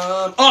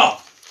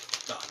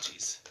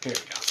 Jeez. Here we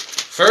go.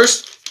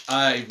 First,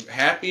 I'm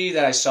happy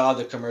that I saw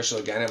the commercial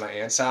again at my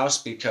aunt's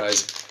house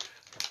because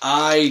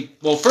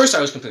first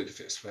I was completely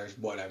confused by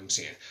what I'm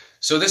seeing.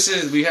 So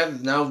we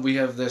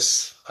have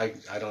this, I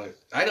don't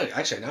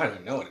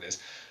even know what it is.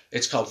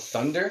 It's called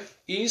Thunder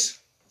Ease.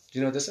 Do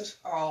you know what this is?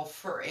 All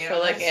for For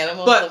animals. like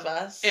animals But- of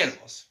us.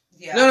 Animals.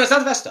 Yeah. No, it's not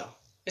the vest though.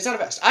 It's not a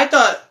vest. I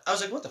was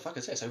like, what the fuck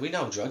is this? Are we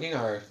now drugging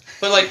our,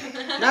 but like,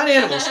 not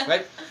animals,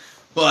 right?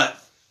 But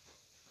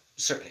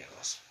certain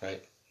animals,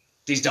 right?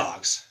 These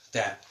dogs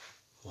that,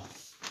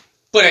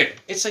 but anyway,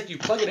 it's like you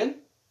plug it in,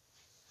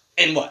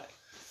 and what?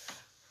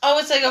 Oh,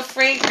 it's like a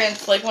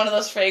fragrance, like one of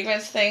those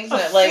fragrance things. A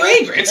that like,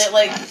 fragrance? It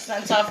like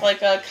sends off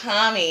like a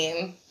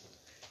calming.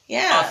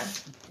 Yeah.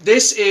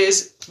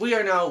 We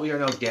are now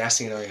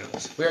gassing our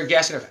animals. We are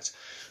gassing our pets.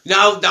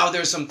 Now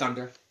there's some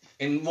thunder.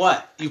 And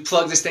what? You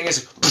plug this thing,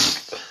 it's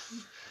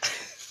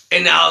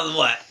and now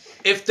what?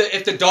 If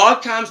the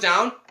dog calms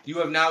down, you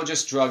have now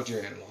just drugged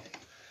your animal.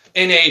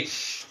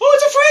 It's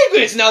a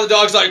fragrance. Now the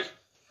dog's like,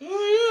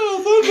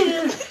 oh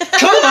yeah, thunder.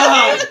 Come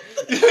on.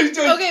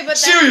 Okay, but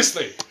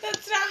seriously.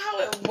 That's not how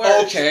it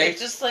works. Okay. It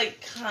just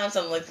like calms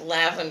them. Like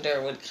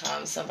lavender would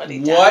calm somebody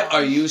down. What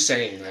are you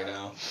saying right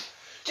now?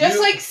 just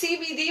like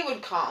CBD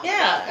would calm Yeah.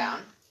 that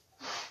down.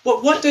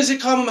 But what does it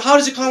calm? How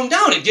does it calm them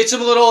down? It gets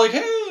them a little like,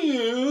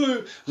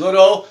 hey,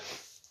 little,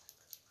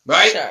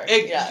 right? Sure,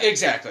 yeah.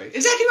 Exactly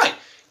right.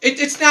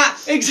 It's not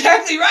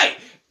exactly right.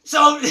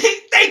 So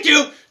thank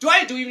you. Do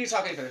we even need to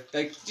talk any further?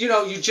 Like,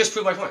 you just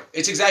proved my point.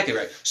 It's exactly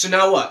right. So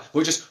now what?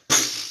 We're just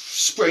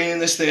spraying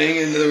this thing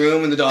into the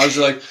room, and the dogs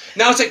are like.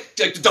 Now it's like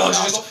the dogs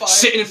are just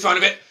sitting in front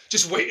of it.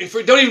 Just waiting for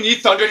it. Don't even need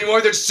thunder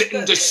anymore. They're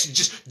sitting just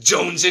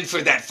jonesing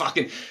for that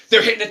fucking.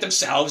 They're hitting it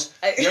themselves.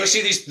 You ever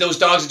see those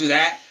dogs that do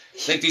that?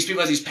 Like these people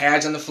have these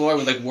pads on the floor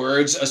with like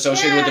words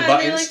associated with the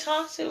buttons. They like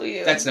talk to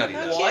you. That's not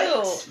even.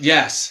 Cute.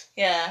 Yes.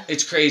 Yeah.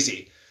 It's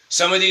crazy.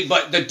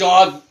 But the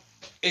dog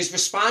is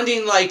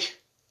responding like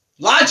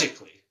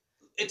logically.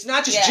 It's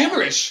not just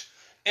gibberish.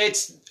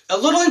 It's a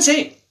little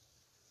insane.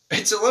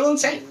 It's a little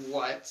insane.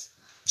 What?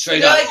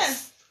 Straight They're up. like,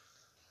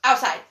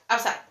 outside.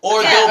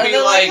 Or Yeah, they'll or be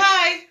they're like,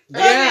 hi.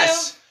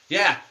 yes,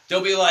 yeah.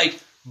 They'll be like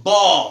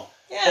ball,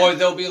 Yeah. or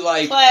they'll be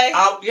like Play.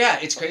 out. Yeah,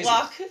 it's crazy.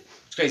 Walk.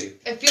 It's crazy.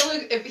 I feel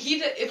like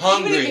if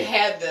Hungry. even if he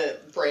had the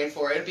brain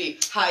for it, it'd be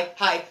hi.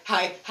 Oh,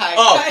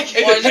 hi.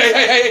 it would,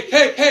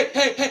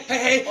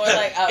 hey. Or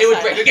like It would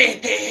outside. break again.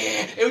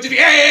 It would just be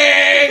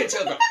hey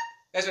until it broke.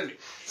 That's what it'd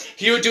be.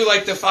 He would do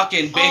like the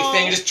fucking big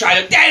thing and just try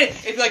to.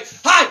 It'd be like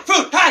hi,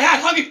 food, hi,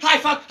 hungry, hi,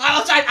 fuck,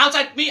 hi,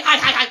 outside, me,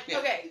 hi. Yeah.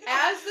 Okay,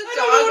 as the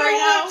dog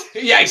right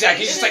now. Yeah,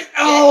 exactly. He's just like, Just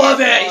all get of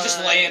it. it He's just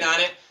on. laying on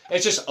it.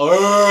 It's just,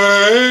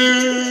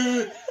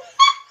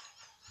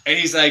 and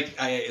he's like,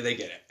 they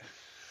get it.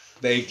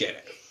 They get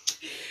it.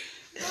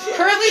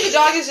 Currently, the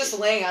dog is just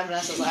laying on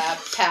Vanessa's lap,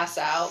 passed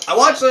out. I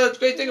watched a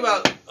great thing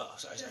about. Oh,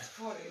 sorry. That's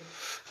funny.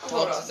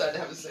 Hold on, outside to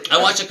have a seat.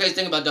 I watched a great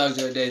thing about dogs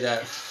the other day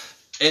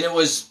and it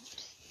was,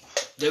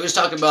 they was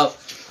talking about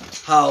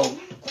how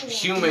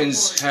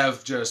humans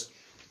have just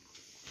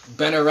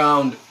been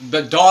around,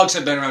 but dogs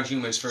have been around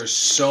humans for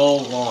so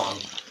long,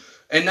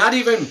 and not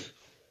even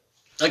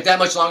like that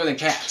much longer than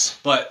cats,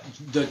 but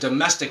the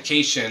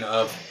domestication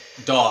of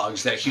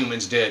dogs that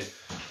humans did,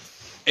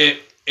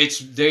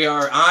 they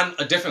are on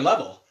a different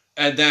level,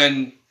 and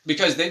then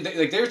because they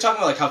were talking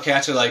about like how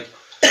cats are like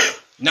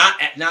not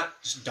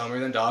dumber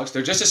than dogs,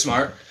 they're just as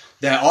smart,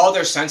 that all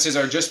their senses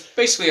are just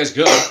basically as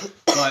good,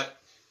 but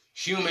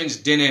humans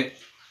didn't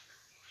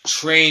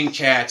train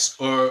cats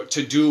or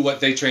to do what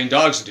they train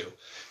dogs to do.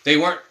 They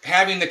weren't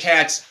having the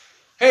cats,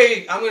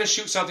 hey, I'm going to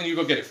shoot something, you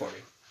go get it for me.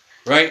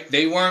 Right?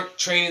 They weren't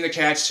training the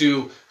cats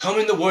to come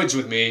in the woods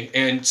with me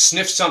and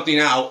sniff something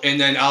out and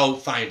then I'll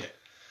find it.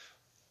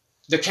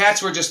 The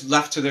cats were just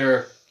left to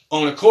their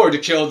own accord to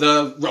kill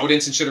the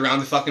rodents and shit around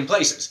the fucking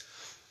places.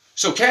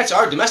 So cats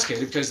are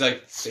domesticated because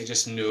like they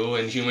just knew,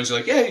 and humans are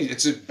like, yeah,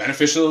 it's a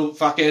beneficial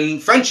fucking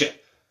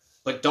friendship.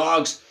 But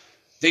dogs,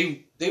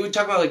 they would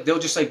talk about like they'll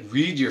just like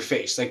read your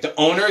face. Like the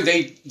owner,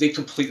 they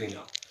completely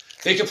know.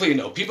 They completely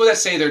know. People that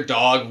say their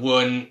dog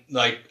wouldn't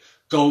like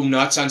go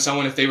nuts on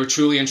someone if they were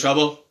truly in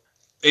trouble,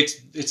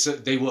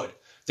 they would.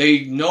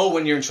 They know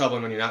when you're in trouble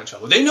and when you're not in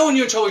trouble. They know when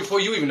you're in trouble before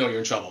you even know you're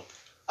in trouble.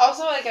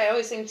 Also, like, I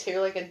always think, too,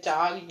 like, a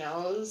dog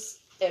knows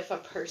if a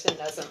person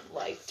doesn't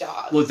like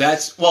dogs.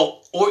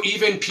 Or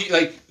even,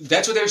 like,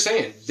 that's what they were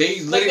saying.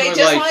 They Like, literally they were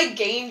just like, want to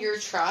gain your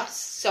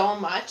trust so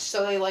much,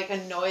 so they, like,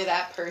 annoy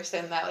that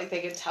person that, like, they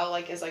can tell,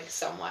 like, is, like,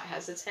 somewhat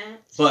hesitant.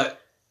 but,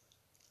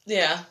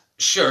 Yeah.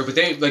 sure, but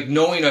they, like,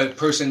 knowing a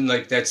person,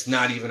 like, that's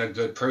not even a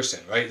good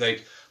person, right?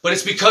 Like, but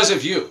it's because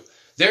of you.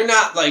 They're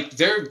not, like,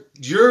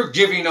 you're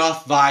giving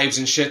off vibes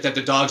and shit that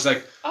the dog's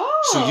like, Oh.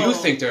 so you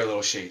think they're a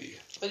little shady.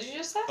 What did you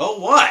just say? Oh,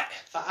 what?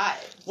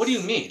 Vibes. What do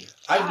you mean?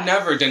 I've Vibes.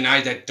 never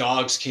denied that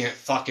dogs can't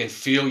fucking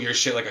feel your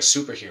shit like a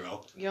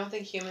superhero. You don't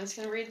think humans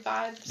can read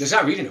vibes? They're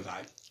not reading a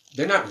vibe.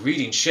 They're not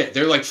reading shit.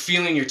 They're like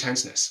feeling your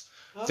tenseness.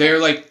 Okay. They're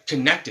like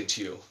connected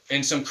to you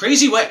in some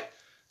crazy way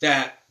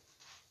that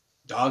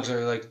dogs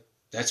are like,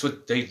 that's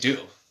what they do.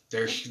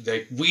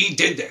 We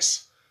did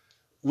this.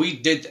 We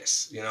did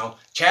this, you know?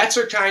 Cats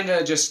are kind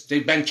of just,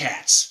 they've been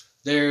cats.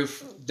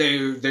 There's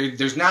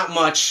not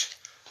much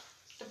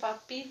The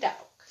puppy dog.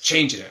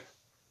 changing it.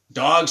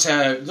 Dogs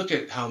have, look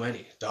at how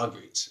many dog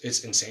breeds.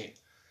 It's insane.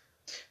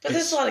 But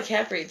there's a lot of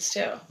cat breeds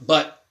too.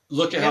 But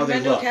look at You how ever they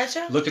been to a look. cat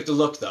show? Look at the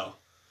look, though.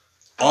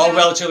 All Okay.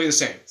 relatively the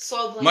same.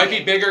 Slow blinking. Might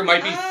be bigger,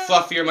 might be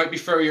fluffier, might be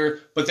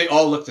furrier, but they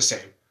all look the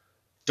same.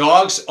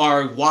 Dogs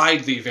are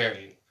widely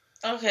varying.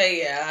 Okay,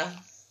 yeah.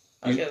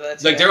 Okay,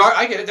 that's Like fair.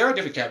 I get it, there are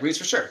different cat breeds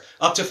for sure.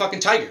 Up to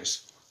fucking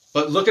tigers.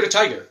 But look at a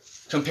tiger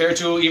compared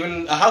to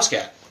even a house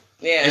cat.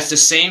 Yeah. It's the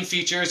same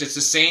features, it's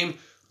the same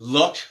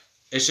look.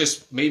 It's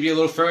just maybe a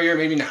little furrier,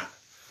 maybe not.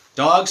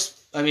 Dogs,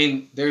 I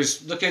mean,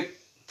 look at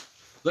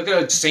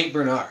a Saint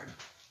Bernard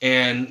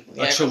and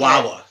Yeah, a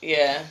Chihuahua.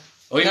 Yeah.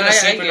 Or even No, a I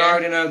Saint get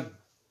Bernard it. and a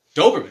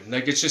Doberman.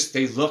 Like, it's just,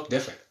 they look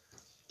different.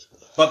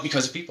 But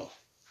because of people.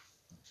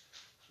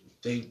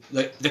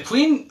 The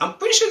Queen, I'm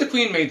pretty sure the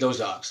Queen made those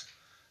dogs.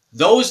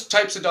 Those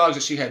types of dogs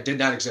that she had did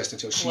not exist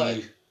until she,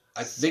 What?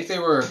 I think they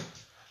were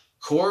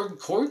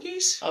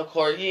corgis? Oh,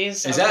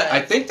 corgis. Is that?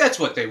 I think that's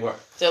what they were.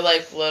 They're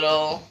like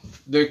little,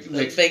 They're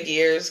like big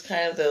ears,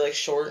 kind of. They're like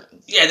short.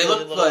 Yeah, they really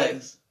look little like.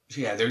 legs.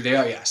 Yeah, they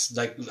are. Yes,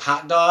 like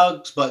hot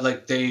dogs, but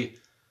like they're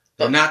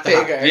But not the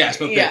bigger. hot. Yes,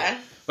 but bigger. Yeah.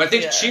 But I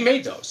think Yeah. she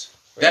made those.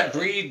 That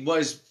Really? breed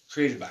was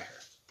created by her.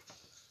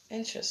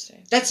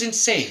 Interesting. That's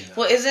insane.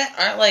 Well,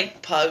 aren't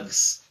like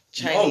pugs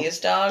Chinese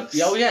dogs?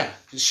 Oh yeah,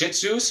 Shih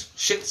Tzus,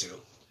 Shih Tzu.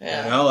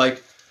 Yeah. You know,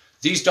 like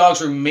these dogs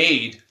were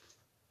made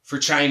for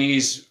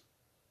Chinese,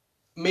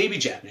 maybe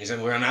Japanese.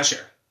 I'm not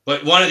sure,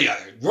 but one or the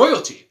other.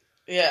 Royalty.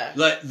 Yeah.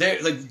 Like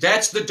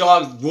that's the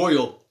dog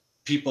royal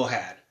people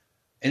had,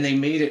 and they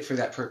made it for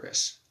that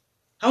purpose.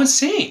 How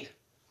insane!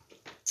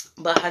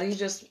 But how do you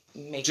just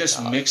make Just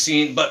dogs?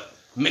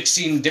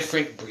 mixing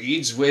different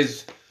breeds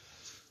with.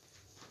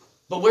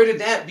 But where did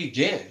that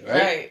begin,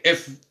 right? Right.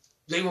 If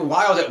they were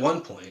wild at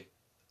one point,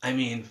 I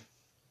mean,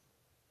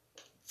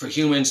 for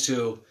humans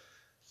to,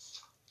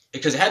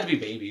 because it had to be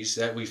babies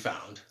that we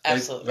found,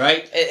 Absolutely.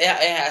 right? It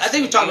has I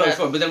think we talked about it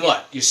before, but then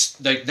what?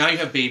 Now you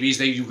have babies,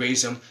 you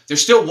raise them. They're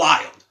still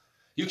wild.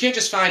 You can't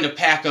just find a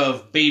pack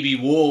of baby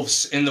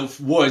wolves in the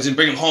woods and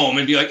bring them home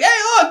and be like, "Hey,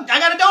 look, I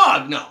got a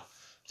dog." No.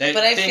 But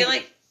I feel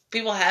like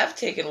people have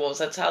taken wolves.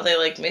 That's how they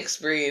like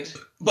mixed breed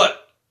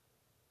But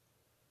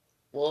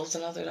wolves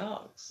and other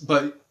dogs.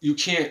 you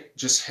can't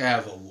just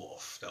have a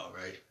wolf, though,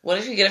 right? What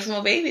if you get it from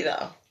a baby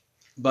though?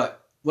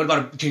 But what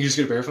about can you just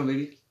get a bear from a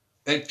baby?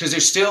 Because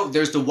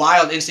there's the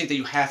wild instinct that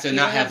you have to You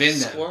not don't have in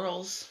them.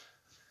 squirrels.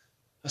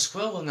 A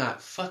squirrel will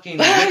not fucking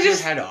But I rip your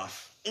just- head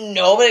off.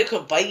 No, but it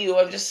could bite you.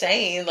 I'm just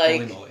saying,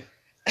 like. Holy moly.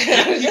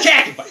 I'm Your just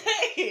cat can bite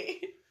saying.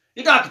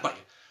 Your dog can bite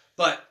you.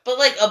 But But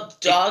like a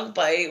dog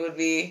bite would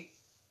be,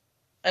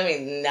 I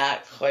mean,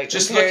 not quite.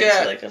 Just compared look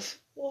at- to, like a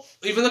wolf.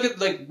 even look at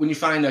like when you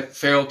find a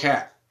feral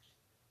cat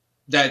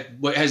that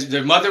has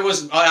their mother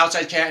was an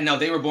outside cat and now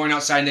they were born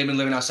outside and they've been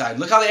living outside.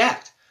 Look how they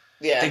act.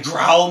 Yeah. They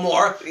growl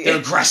more. They're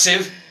Yeah.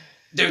 aggressive.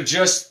 They're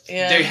just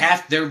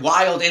Yeah. they're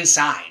wild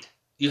inside.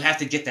 You have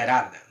to get that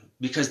out of them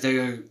because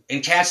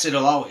in cats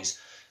it'll always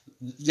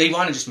they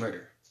want to just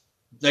murder.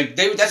 Like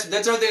that's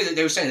what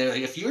they were saying. They're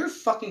like, if your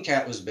fucking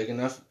cat was big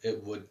enough,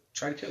 it would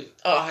try to kill you.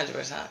 Oh,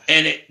 100%.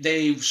 And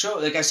they show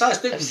like I saw this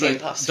thing. I've It was seen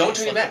like, Puff's don't face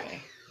turn your look at back.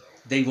 me.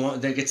 They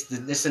want that gets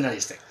it's the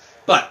nuttiest thing.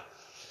 But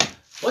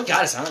what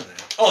got us on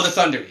that? Oh, the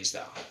Thunderies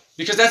though,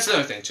 because that's the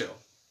other thing too.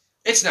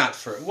 It's not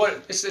for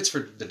what it's for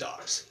the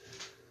dogs.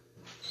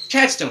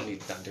 Cats don't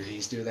need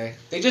Thunderies, do they?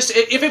 They just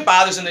if it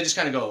bothers them, they just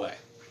kind of go away.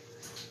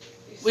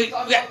 We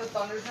Talk got- about the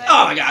thunder thing.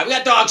 Oh my god, we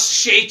got dogs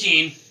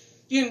shaking,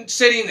 you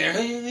sitting there.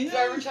 Did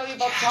I ever tell you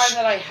about the time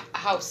that I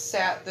house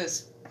sat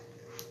this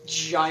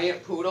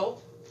giant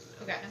poodle?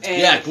 Okay.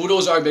 And Yeah,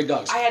 poodles are big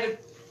dogs.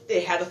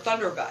 they had a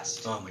thunder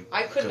vest. Oh my.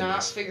 I could not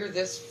goodness. figure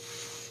this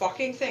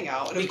fucking thing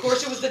out. And of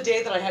course it was the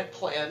day that I had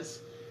plans.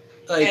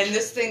 Like, And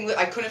this thing,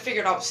 I couldn't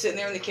figure it out. Sitting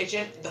there in the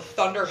kitchen, the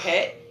thunder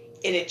hit,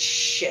 and it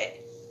shit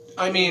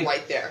I mean,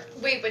 right there.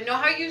 Wait, but know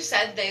how you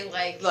said they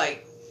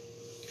Like,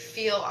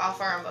 feel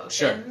off our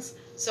emotions?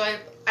 So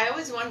I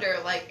always wonder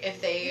like if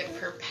they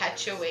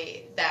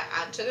perpetuate that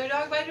onto their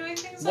dog by doing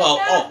things well,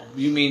 like that. oh,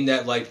 you mean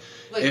that like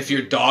if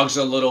your dog's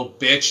a little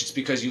bitch, it's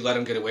because you let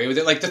him get away with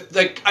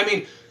it. I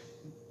mean,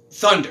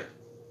 thunder.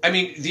 I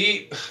mean,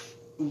 the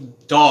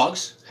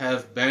dogs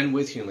have been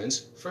with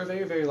humans for a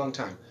very, very long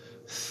time.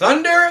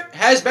 Thunder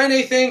has been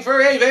a thing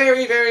for a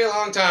very, very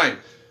long time.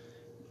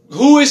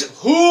 Who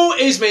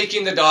is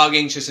making the dog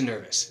anxious and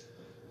nervous?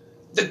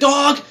 The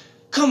dog?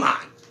 Come on.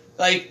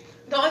 Like,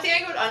 The only thing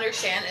I could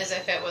understand is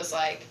if it was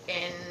like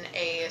in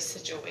a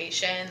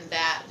situation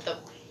that the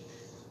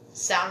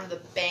sound of the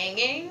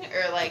banging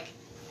or like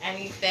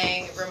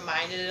anything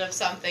reminded it of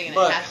something and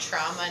But- it had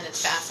trauma in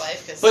its past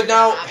life because But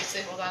now-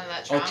 obviously hold on to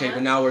that trauma. okay,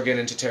 but now we're getting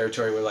into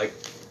territory where like,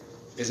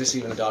 is this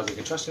even a dog you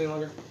can trust any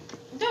longer?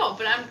 No,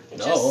 but I'm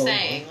No. just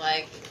saying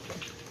like.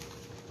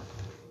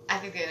 I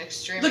think an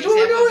extreme Look at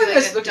example what we're would be doing.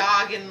 like This- a look at-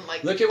 dog in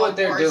like look at what a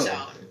they're war doing.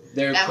 zone.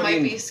 They're That might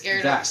putting be scared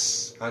of-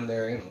 vests on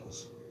their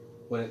animals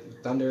when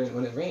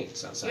it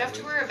rains outside. You have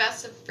to wear a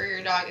vest for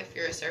your dog if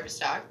you're a service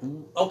dog.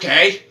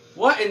 Okay,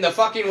 what in the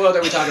fucking world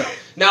are we talking about?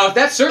 Now, if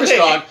that service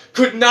dog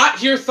could not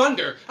hear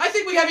thunder, I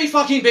think we have a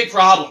fucking big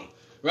problem,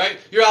 right?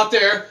 You're out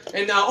there,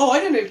 and now, oh,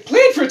 I didn't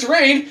plan for it to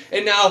rain,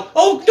 and now,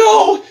 oh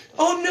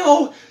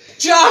no,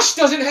 Josh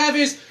doesn't have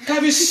his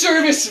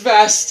service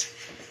vest.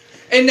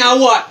 And now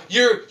what?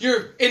 You're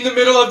in the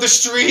middle of the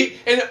street,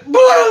 and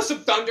some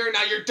thunder,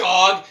 now your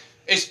dog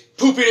is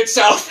pooping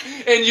itself,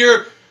 and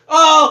you're,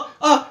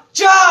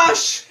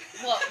 Josh!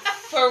 Well,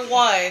 for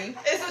one,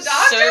 Is the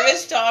dog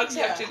service dogs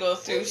have Yeah. to go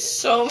through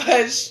so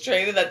much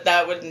training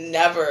that would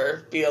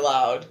never be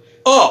allowed.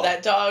 Oh,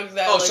 That dog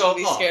that would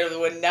be scared of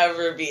would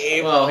never be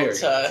able Well, here we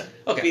to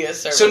okay. be a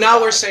service So now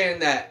dog. we're saying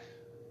that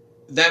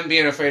them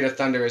being afraid of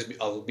thunder is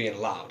being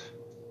allowed.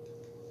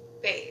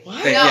 Wait. What?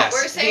 No, Yes.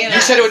 we're saying You that.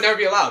 You said it would never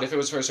be allowed if it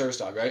was for a service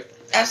dog, right?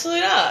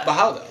 Absolutely not. But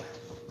how though?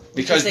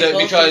 Because they go through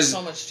because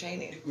so much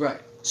training. right.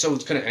 So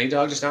couldn't any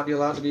dog just not be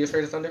allowed to be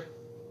afraid of thunder?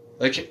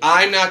 Like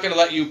I'm not going to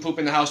let you poop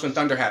in the house when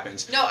thunder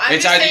happens. No, I'm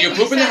It's just either saying you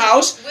poop in the said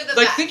house. with a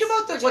Like vest. think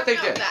about We're what they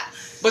talking did. about vest.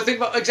 But think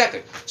about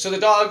exactly. So the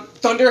dog,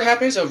 thunder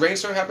happens, a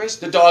rainstorm happens.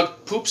 The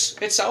dog poops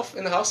itself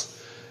in the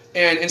house,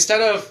 and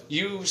instead of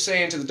you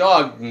saying to the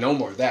dog, "No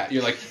more of that,"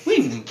 you're like,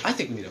 I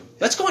think we need to.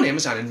 Let's go on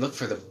Amazon and look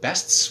for the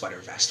best sweater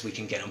vest we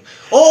can get him.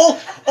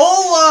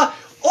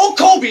 Old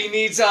Colby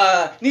needs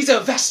a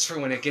vest for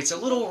when it gets a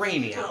little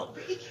rainy out.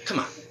 Come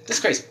on, that's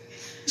crazy.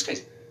 It's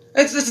crazy.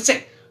 That's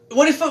insane.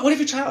 What if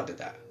your child did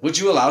that? Would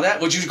you allow that?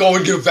 Would you go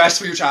and get a vest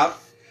for your child?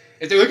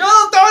 If they were like,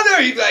 "Oh,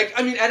 thunder," you'd be like,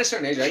 I mean, at a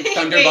certain age, right?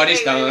 Thunder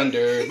buddies,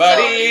 thunder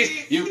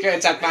buddies. You can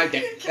suck my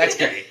dick. That's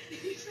great.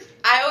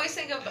 I always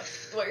think of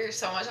what you're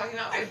so much talking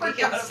about would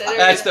be considered.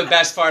 That's the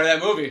best part of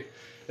that movie.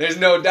 There's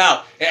no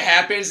doubt. It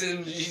happens,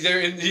 and he's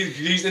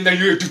in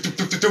there.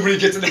 When he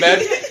gets in the bed,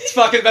 it's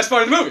fucking the best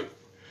part of the movie.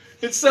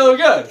 It's so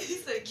good.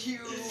 He's like, you.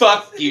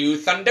 Fuck you,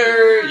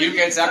 thunder. You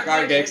can suck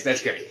our dicks.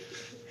 That's great.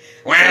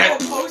 A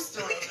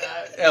poster of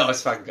that. Oh,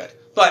 it's fucking good.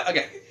 But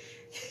again,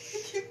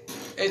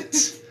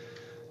 it's.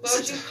 What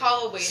would you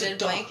call a weighted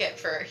dog. blanket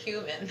for a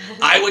human?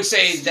 I would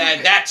say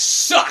that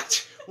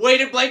sucked.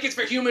 Weighted blankets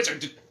for humans are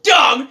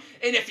dumb,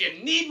 and if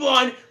you need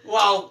one,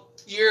 well,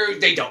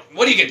 they don't.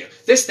 What are you gonna do?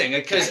 This thing,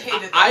 because I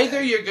hated that either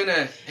thing. you're gonna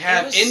It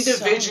have was so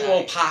individual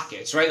nice.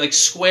 pockets, right, like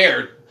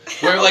squared,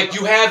 where like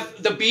you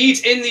have the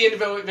beads in the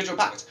individual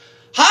pockets.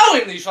 How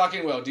in the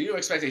fucking world do you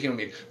expect a human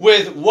being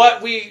with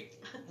what we?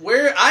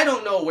 Where I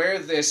don't know where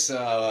this.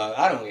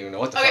 I don't even know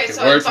what the Okay, fucking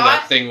so I word for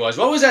that thought- thing was.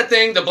 What was that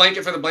thing? The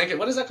blanket for the blanket.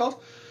 What is that called?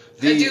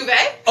 The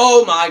duvet?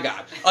 Oh my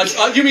god.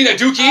 You mean a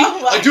dookie?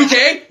 Oh my a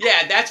dookie?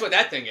 Yeah, that's what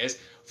that thing is.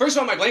 First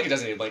of all, my blanket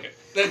doesn't need a blanket.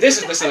 This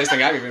is the silliest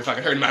thing I've even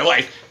fucking heard in my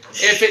life.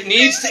 If it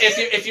needs to,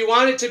 if you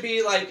want it to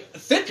be like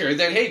thicker,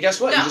 then hey, guess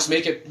what? No. You just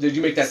make it.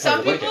 You make that part Some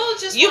of the people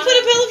blanket. just You want put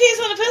a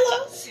pillowcase on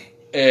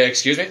a pillow.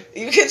 Excuse me?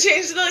 You can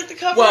change the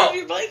cover Well, of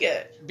your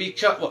blanket.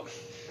 Because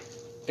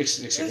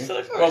excuse me. Instead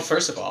of course. Well,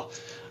 first of all,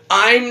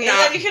 I'm And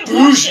not then you can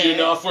wash bougie it.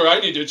 enough where I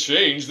need to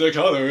change the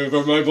color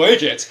of my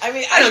blanket. I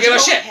mean, I don't give a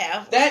shit.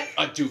 Have That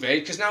a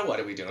duvet, because now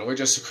what are we doing? We're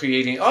just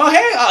creating. Oh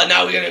hey,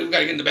 now we gotta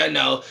get into bed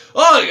now.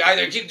 Oh, you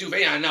either keep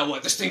duvet on. Now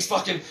what? This thing's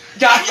fucking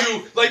got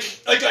you like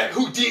a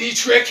Houdini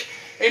trick,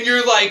 and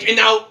you're like, and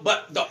now,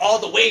 but all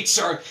the weights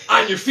are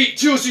on your feet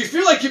too, so you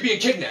feel like you're being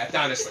kidnapped.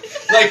 Honestly,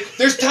 like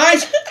there's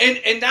times,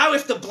 and now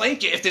if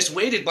this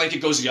weighted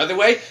blanket goes the other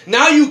way,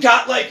 now you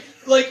got like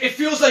it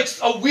feels like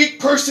a weak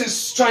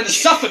person's trying to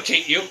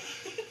suffocate you.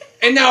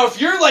 And now, if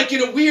you're like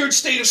in a weird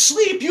state of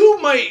sleep, you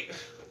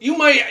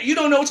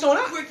don't know what's going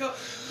on. Wake up.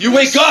 You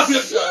wake up,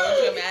 you're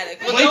so dramatic.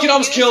 Blanket Don't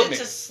almost use killed it me.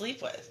 to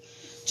sleep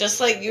with.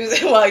 Just like use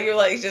it while you're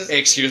like just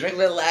excuse me.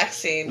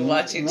 relaxing,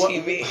 watching What?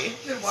 TV.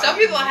 Some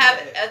people have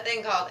a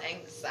thing called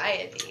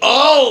anxiety.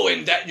 Oh,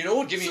 and that what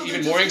would give me So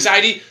even they're more just-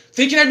 anxiety?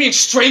 Thinking I'm being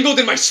strangled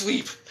in my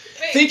sleep,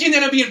 Wait, thinking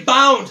that I'm being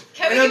bound,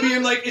 Can and we I'm give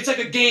being like it's like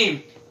a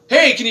game.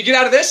 Hey, can you get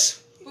out of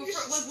this?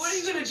 Like, what are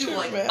you gonna do?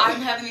 Like, Right. I'm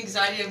having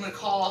anxiety. I'm gonna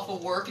call off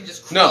of work and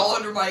just No. crawl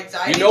under my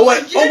anxiety. You know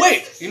what? blanket? Oh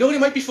wait, you know what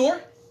it might be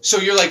for? So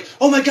you're like,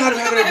 oh my god, I'm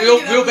having a having real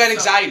an bad episode.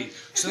 anxiety.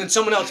 So then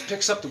someone else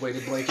picks up the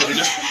weighted blanket and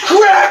just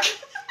crack.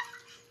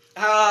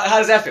 How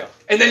does that feel?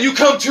 And then you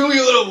come to,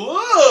 you little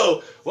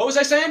whoa. What was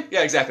I saying?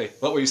 Yeah, exactly.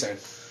 What were you saying?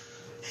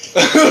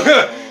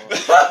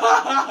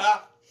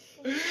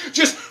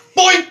 Just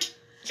boink.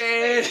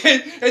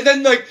 And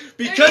then like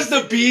because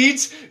the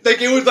beads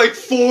like it would like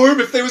form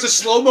if there was a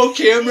slow-mo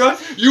camera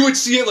you would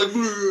see it like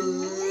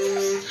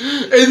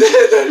and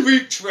then we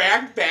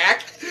track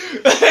back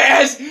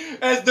as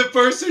the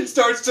person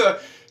starts to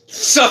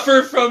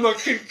suffer from a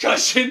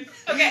concussion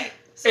okay.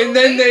 So and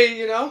then wait,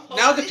 they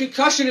now the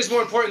concussion is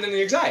more important than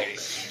the anxiety.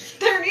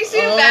 there needs to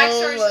be a Oh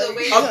backstory my to the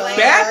weighted God.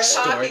 blanket A we're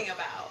backstory? talking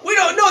about. We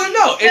don't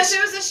no Because it's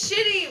it was a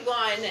shitty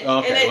one,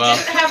 Okay, and it well,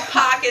 didn't have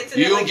pockets.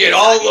 And you like get you're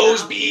all talking those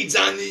about. beads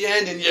on the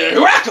end and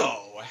you wacko.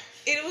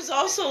 It was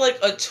also like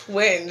a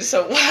twin,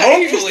 so why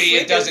Hopefully are you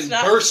it doesn't it's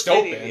not burst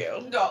fitting open.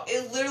 You? No,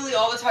 it literally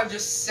all the time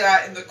just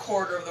sat in the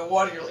corner of the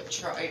water. You're like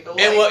trying to. Like,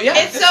 And well, yeah.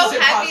 It's this so is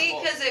heavy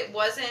impossible. because it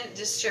wasn't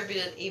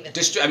distributed evenly.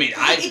 I mean,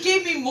 It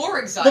gave me more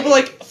anxiety. No, but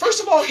like,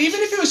 first of all,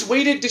 even if it was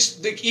weighted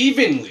like,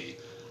 evenly,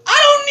 I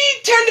don't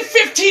need 10 to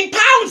 15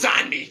 pounds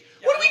on me.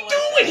 What are we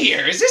doing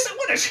here? Is this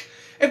what is?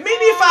 If maybe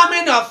if I'm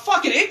in a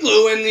fucking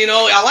igloo in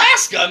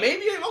Alaska,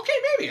 maybe okay,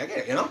 maybe I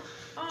get it,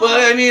 But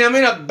I mean, I'm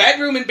in a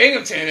bedroom in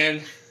Binghamton,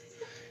 and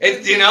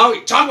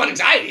talk about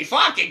anxiety.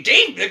 Fuck, it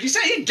gave like you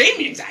said, it gave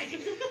me anxiety.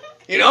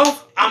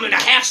 I'm in a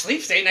half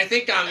sleep state, and I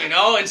think I'm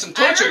in some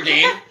torture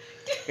game.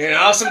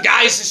 Some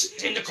guys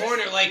just in the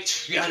corner like,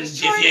 if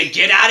you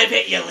get out of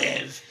it, you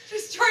live.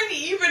 just trying to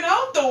even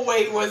out the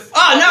weight was.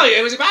 Oh no,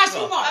 it was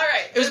impossible. Come on. All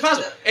right. It was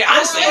impossible. Hey,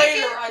 Hours honestly,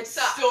 later, I'd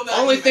suck. still not.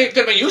 only do thing that. it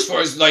could have been used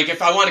for is like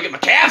if I want to get my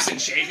calves in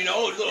shape,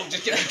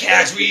 just get my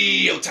calves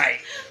real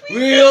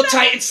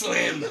tight and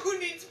slim. Who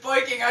needs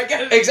biking? I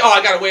get it.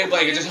 I got a weighted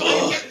blanket.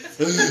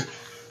 Just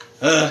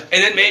and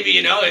then maybe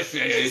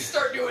if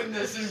Start doing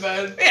this in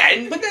bed.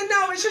 but then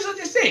no,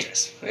 it's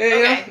dangerous.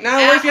 Okay.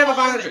 Now what if you have a At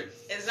violent home dream?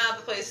 It's not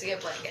the place to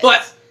get blankets.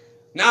 But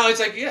Now it's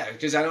like, yeah,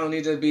 because I don't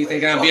need to be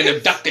thinking I'm being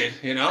abducted,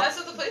 you know? That's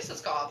what the place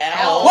is called.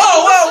 Ow.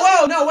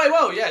 Whoa! No, wait,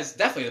 whoa. Yeah, it's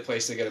definitely the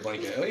place to get a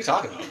blanket. What are you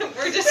talking about?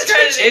 We're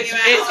discrediting It's- you,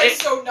 it- Al. I was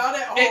so not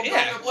at home.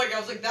 yeah. Not like I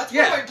was like, that's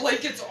Yeah. where my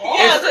blankets are.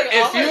 Yeah, I was like,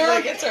 if all my you're-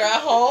 blankets are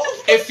at home.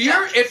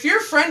 If your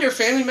friend or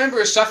family member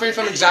is suffering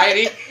from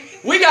anxiety,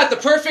 we got the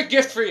perfect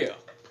gift for you.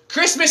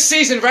 Christmas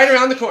season right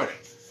around the corner.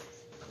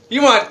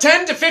 You want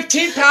 10 to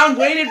 15 pound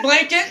weighted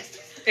blanket?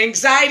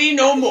 Anxiety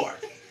no more.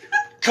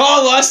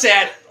 Call us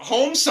at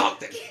home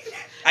something.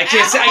 I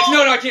can't say.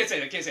 No, I can't say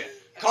that. I can't say it.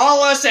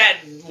 Call us at.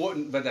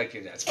 But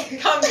that's fine.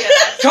 Come get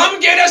us. Come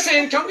get us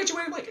and come get your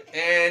weighted blanket,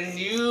 and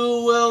you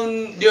will.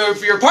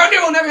 Your partner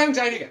will never have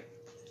anxiety again.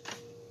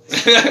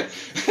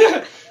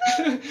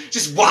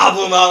 Just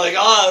wobble them out like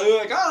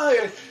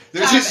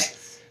There's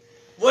just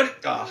what?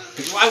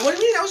 What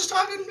do you mean? I was just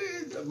talking,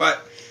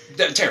 but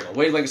terrible.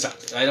 Weighted blanket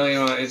sucked. I don't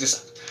even know. It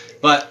just sucked.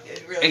 But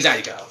It really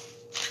anxiety go.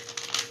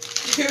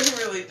 You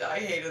really, I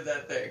hated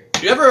that thing.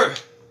 You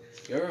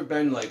ever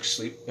been like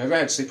sleep? You ever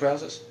had sleep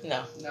paralysis?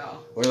 No. No,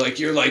 Where like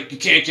you're like you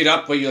can't get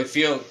up, but you like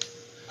feel.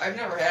 I've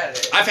never had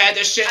it. I've had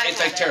this shit. I've It's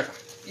had like it. terrifying.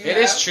 You It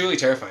is have? truly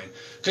terrifying.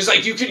 Cause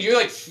like you're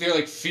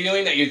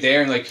feeling that you're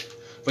there and like,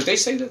 but they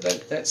say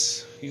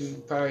that's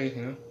you probably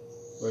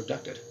were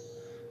abducted.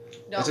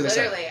 No, That's what they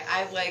say. literally,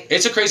 I've like.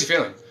 It's a crazy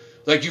feeling.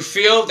 Like you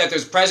feel that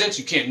there's a presence,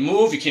 you can't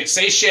move, you can't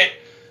say shit,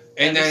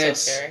 and That'd be then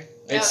so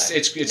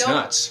scary. it's No.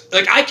 nuts.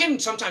 Like I can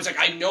sometimes like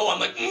I know I'm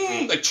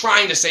like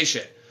trying to say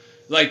shit.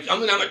 Like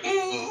I'm like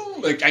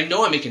like I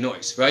know I'm making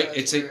noise, right? That's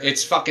It's weird.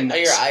 it's fucking nuts.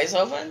 Are your eyes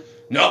open?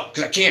 No,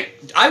 because I can't.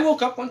 I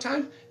woke up one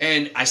time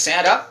and I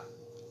sat up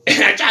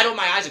and I tried to open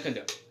my eyes. I couldn't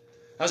do it.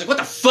 I was like, what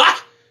the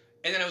fuck?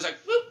 And then I was like,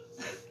 whoop.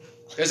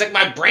 It was like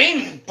my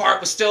brain part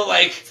was still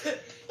like,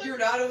 You're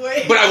not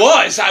awake. but I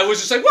was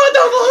just like, what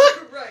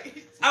the fuck?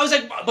 Right. I was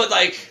like, but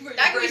like, Your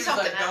That could be brain was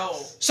something like, no.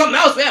 else. something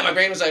else, yeah, my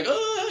brain was like,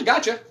 oh,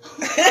 gotcha.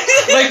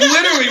 Like,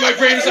 literally, my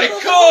brain was like,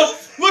 oh,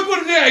 look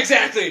what, yeah,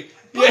 exactly.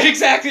 Yeah,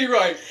 exactly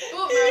right.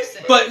 Boom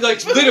roasted. But,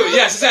 like, literally,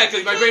 yes,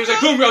 exactly. My brain was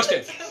like, boom,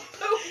 roasted. Boom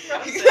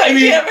roasted. I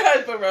mean, never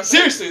had boom roasted.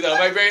 seriously, though,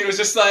 my brain was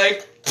just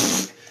like,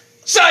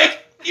 psych,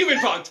 you've been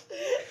punked.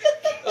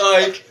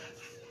 Like,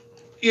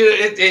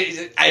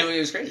 it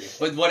was crazy.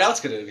 But what else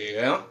could it be,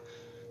 you know?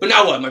 But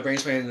now what? My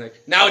brain's playing, like,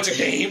 now it's a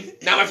game.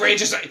 Now my brain's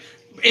just, like,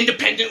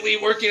 independently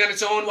working on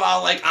its own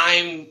while, like,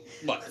 I'm,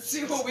 what? Let's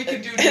see what we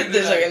can do.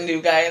 There's like a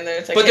new guy in there.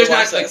 It's like, But hey, there's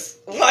watch not, like- this.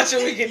 Watch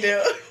what we can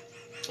do.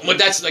 But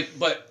that's, like,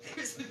 but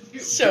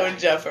Showing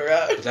Jeff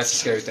around. that's the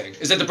scary thing,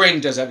 is that the brain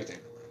does everything.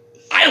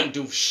 I don't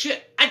do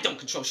shit. I don't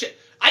control shit.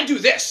 I do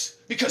this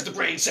because the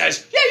brain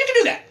says, yeah, you can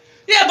do that.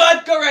 Yeah,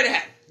 bud, go right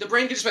ahead. The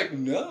brain can just be like,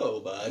 no,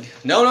 bud.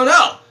 No.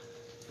 No.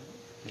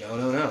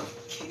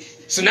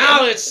 So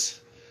now it's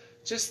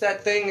just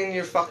that thing in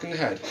your fucking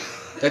head.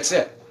 That's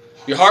it.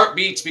 Your heart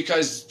beats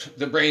because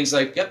the brain's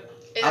like, yep,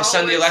 It I'll all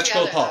send the works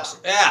electrical together, pulse.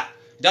 though. Yeah,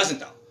 it doesn't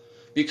though.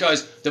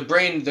 Because the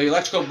brain, the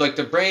electrical, like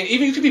the brain,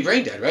 even you could be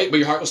brain dead, right? But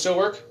your heart will still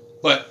work.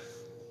 But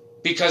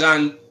because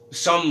on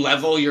some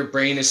level your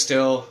brain is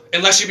still,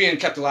 unless you're being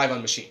kept alive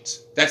on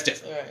machines. That's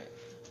different. Right.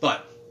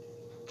 But,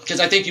 because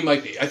I think you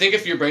might be. I think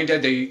if you're brain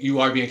dead, you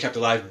are being kept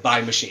alive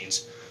by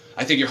machines.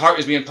 I think your heart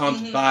is being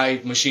pumped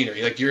by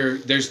machinery. Like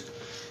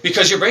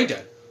because you're brain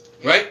dead,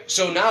 right?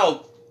 So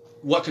now,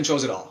 what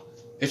controls it all?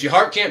 If your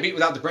heart can't beat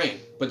without the brain,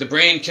 but the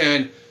brain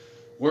can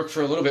work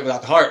for a little bit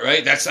without the heart,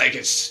 right? That's like,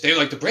 they're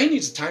like, the brain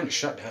needs time to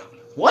shut down.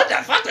 What the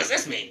fuck does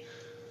this mean?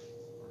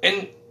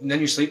 And then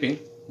you're sleeping.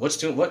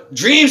 What?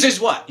 Dreams is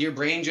what? Your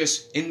brain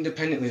just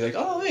independently like,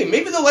 oh, hey,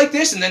 maybe they'll like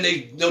this, and then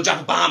they'll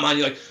drop a bomb on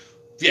you like,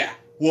 yeah,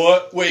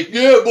 what? Wait,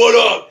 yeah, what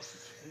up?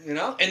 You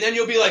know? And then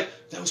you'll be like,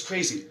 that was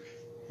crazy.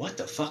 What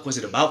the fuck was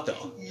it about,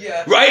 though?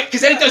 Yeah. Right?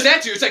 Because then it does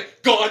that to you. It's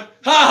like, gone.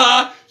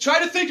 Ha-ha. Try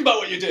to think about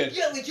what you did.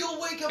 Yeah, like you'll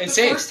wake up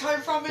Insane. the first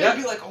time from it Yeah.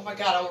 and be like, oh my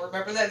god, I'll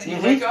remember that. And then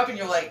Mhm. you wake up and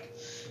you're like,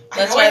 I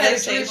That's know why I had they a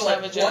say dream, you but should like,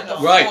 have a what the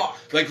journal. Right.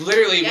 fuck? Like,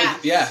 literally, Yes.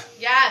 yeah.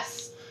 Yes.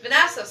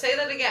 Vanessa, say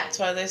that again. That's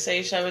why they say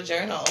you should have a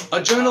journal.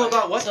 A journal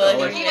about what, So like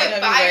though? if you Like, wake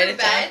up, by you your write it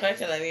down bed?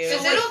 quick, and then you. So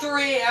Cause like it'll-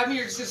 3 a.m.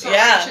 you're just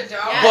Yeah. shit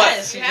down. Yes.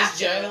 But- you You have just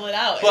to. journal it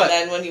out, But- and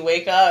then when you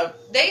wake up,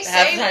 They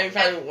half say the time you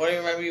probably won't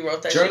even remember you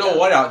wrote that. shit Journal down.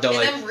 what out, though? and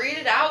Like, then read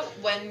it out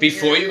when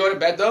before you're- you go to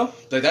bed, though?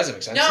 That doesn't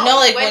make sense. No. No,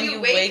 like when when you you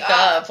wake wake up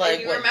up, like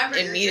and you what- remember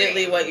your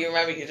immediately dream. what you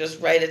remember, you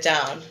just write it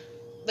down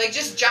Like,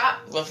 just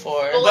jot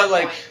before. bullet But,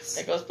 like, points.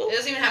 It goes boop. It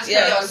doesn't even have to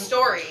Yeah. be a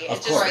story. Of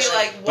It just course. be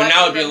like what But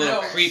now it'd be a you little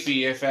remember.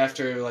 creepy if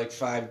after like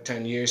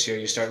 5-10 years here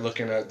you start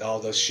looking at all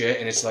this shit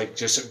and it's like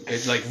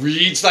it like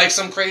reads like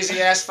some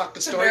crazy ass fucking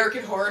It's story.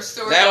 American Horror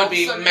Story. That would all of a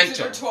be sudden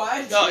mental. It's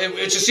intertwined. No,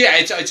 it's just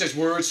it's just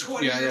words.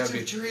 20 Yeah, years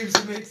that'd of be. dreams,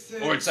 it makes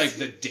sense. Or it's like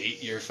the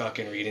date you're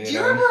fucking reading Do it you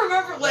on. ever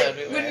remember, like,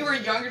 That'd be when you were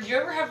weird. younger, do you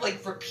ever have, like,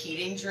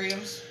 repeating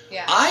dreams?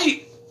 Yeah.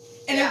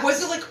 And Yeah. it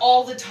wasn't, like,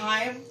 all the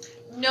time?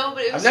 No,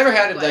 but it was I've never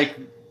had it frequent.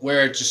 like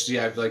where it just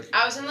like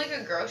I was in like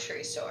a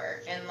grocery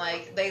store and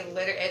like they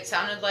literally it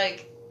sounded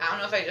like I don't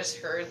know if I just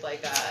heard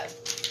like I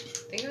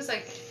think it was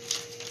like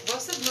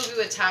What's the movie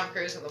with Tom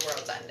Cruise and the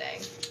world's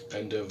ending?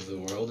 End of the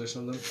world or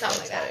something?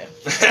 Something like I'll that.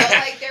 tell But,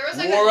 like, there was,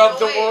 like, War a of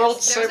the noise.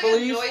 Worlds, There I was, like, a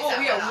believe. noise Oh,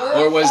 that yeah, went we're- off.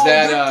 Or was Oh,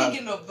 that you're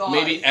thinking of the-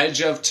 maybe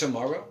Edge of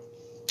Tomorrow?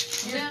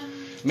 Yeah.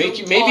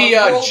 Maybe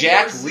World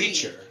Jack War Z.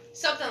 Reacher.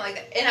 Something like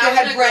that. And It I was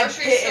had in a Brad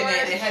grocery Pitt store. in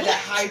it. It had that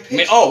high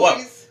pitch.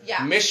 What?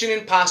 Yeah. Mission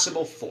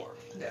Impossible 4.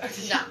 No.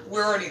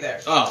 We're already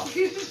there. Oh.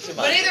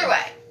 But either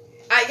way,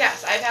 I've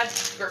had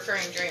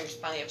recurring dreams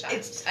plenty of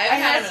times. I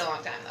haven't had them in a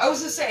long time. I was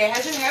gonna say, it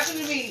hasn't happened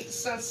to me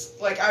since,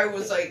 like, I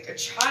was, like, a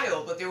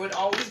child, but there would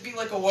always be,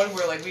 like, a one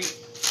where, like, we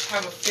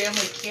have a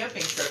family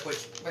camping trip, which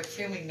my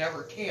family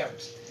never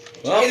camped.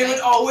 Well, And it would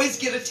always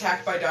get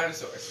attacked by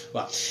dinosaurs.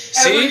 well,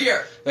 Every see?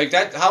 year. Like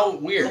that, how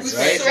weird, It was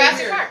right? so Jurassic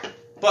weird. Park.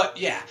 But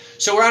yeah,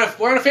 so we're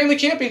on a family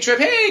camping trip.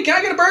 Hey, can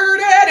I get a burger,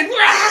 Dad? And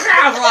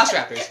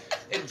velociraptors.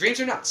 And dreams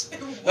are nuts.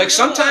 Like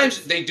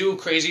sometimes they do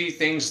crazy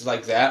things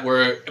like that,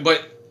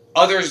 but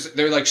others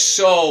they're like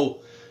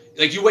so,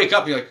 like you wake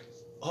up, you're like,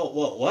 oh,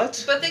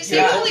 what? But they say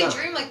Yeah. you only Hold on.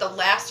 dream like the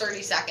last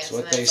 30 seconds. That's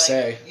what and they then it's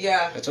say.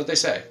 Yeah. That's what they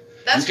say.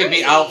 That's you could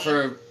crazy. be out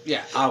for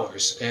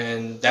hours,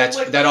 and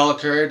that all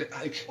occurred.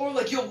 Like Or,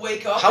 like, you'll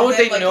wake up How and would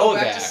then, they like, know go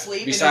back that? to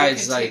sleep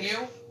Besides, and like, it'll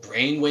continue.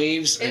 brain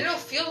waves. And it'll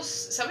feel.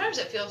 Sometimes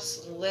it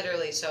feels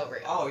literally so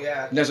real. Oh,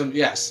 yeah.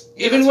 Yes.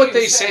 Yeah, Even that's what what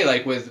they you say, say.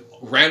 like with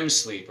REM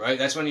sleep, right?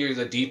 That's when you're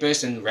the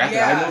deepest and rapid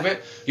Yeah. eye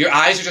movement. Your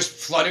eyes are just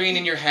fluttering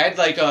in your head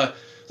like a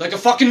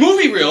fucking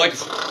movie reel. Like,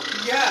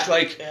 Yeah.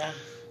 like Yeah.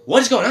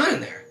 what is going on in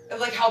there? And,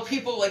 like, how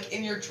people, like,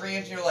 in your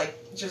dreams, you're, like,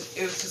 it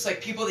was just,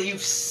 like, people that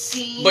you've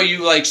seen. But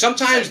you like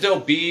sometimes there'll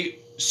be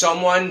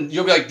someone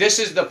you'll be like, this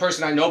is the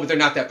person I know, but they're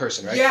not that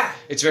person, right? Yeah.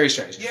 It's very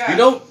strange. Yeah. You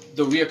know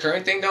the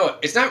reoccurring thing though?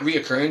 It's not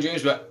reoccurring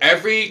dreams, but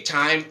every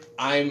time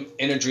I'm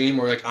in a dream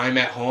or like I'm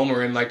at home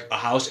or in like a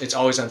house, it's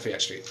always on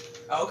Fayette Street.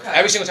 Okay.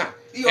 Every single time.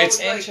 You It's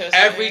always, like, Interesting.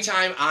 every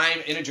time I'm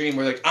in a dream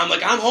where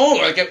I'm home,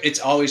 or like it's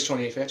always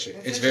 28 Fayette Street.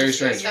 That's It's very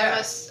interesting. strange. That Yeah.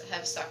 must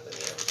have stuck with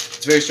you.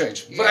 It's very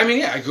strange. But Yeah. I mean,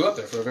 yeah, I grew up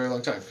there for a very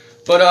long time.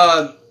 But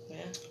Yeah.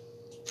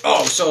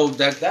 oh, so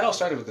that all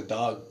started with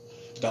the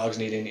dogs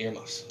needing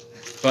earmuffs.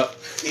 But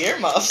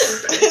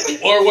Earmuffs.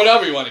 or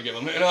whatever you want to give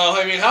them. You know,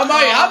 I mean, how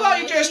about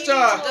you just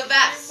The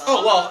best.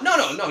 oh well,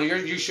 no.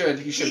 You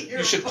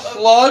should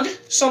plug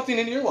something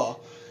into your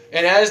wall,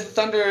 and as the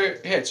thunder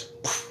hits,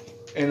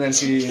 and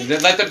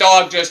then let the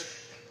dog just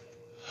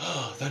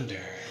thunder.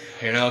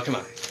 You know, come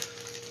on.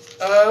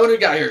 What do we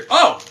got here?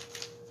 Oh,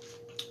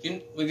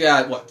 we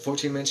got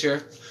 14 minutes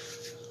here.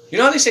 You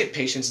know how they say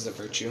patience is a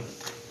virtue.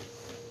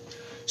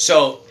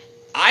 So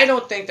I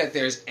don't think that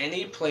there's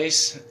any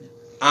place.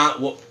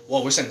 Well,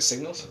 we're sending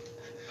signals.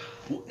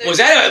 Was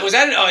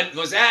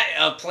that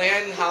a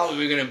plan? How we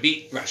were gonna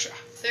beat Russia?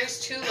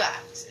 There's 2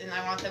 left, and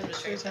I want them to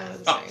straighten out.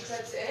 Oh.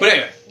 That's it. But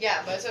anyway,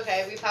 Yeah, but it's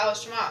okay. We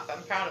polished them off.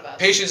 I'm proud of us.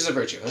 patience is a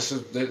virtue. This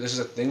is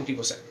a thing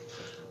people say.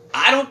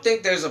 I don't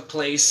think there's a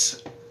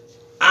place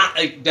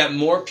that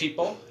more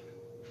people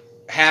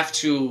have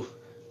to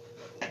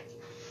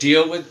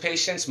deal with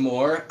patience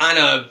more on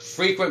a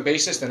frequent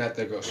basis than at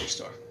the grocery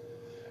store.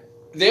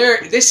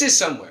 This is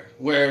somewhere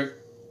where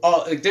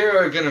there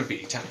are gonna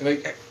be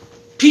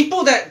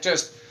people that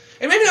just,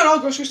 and maybe not all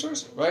grocery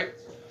stores, right?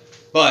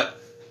 But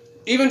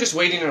even just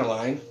waiting in a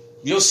line,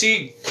 you'll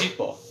see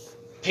people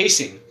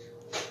pacing,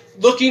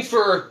 looking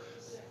for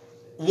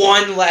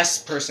one less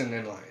person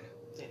in line.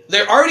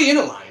 They're already in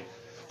a line,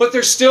 but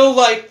they're still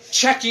like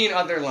checking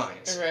other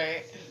lines.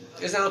 Right.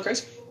 Isn't that a little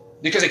crazy?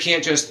 Because they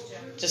can't just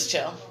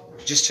chill.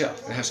 chill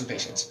and have some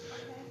patience.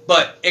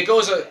 But it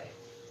goes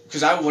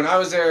because when I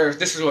was there,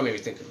 this is what made me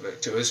think of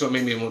it too. This is what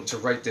made me want to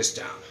write this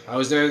down. I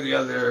was there the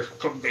other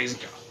couple days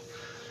ago,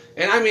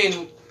 and I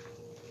mean,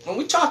 when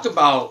we talked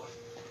about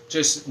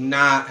just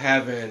not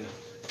having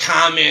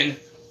common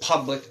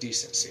public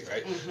decency,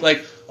 right? Mm-hmm.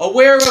 Like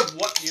aware of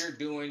what you're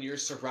doing, your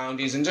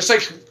surroundings, and just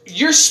like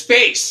your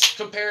space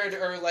compared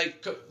or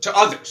like to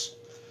others.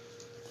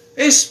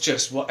 It's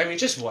just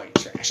just white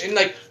trash. And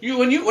like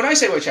when I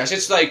say white trash,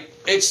 it's like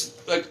it's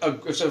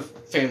a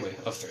family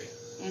of 3.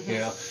 Mm-hmm. You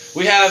know,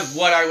 we have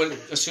what I would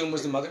assume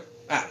was the mother.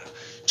 I don't know.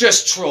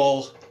 Just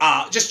troll.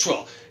 Just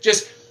troll.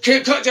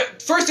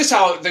 First is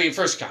how the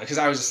first account, because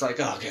I was just like,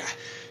 oh god,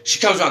 she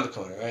comes around the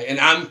corner, right, and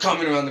I'm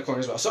coming around the corner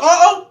as well.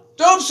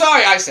 So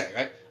sorry, I say,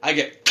 right, I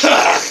get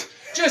this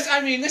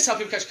is how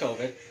people catch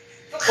COVID,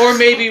 or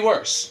maybe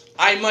worse.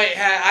 I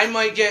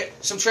might get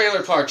some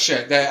trailer park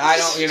shit that I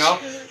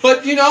don't,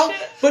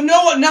 but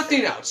no,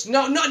 nothing else.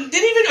 No, didn't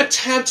even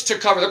attempt to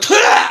cover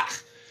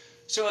the.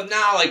 So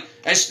now,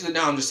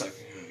 now I'm just like,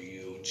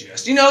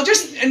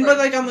 but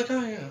I'm like,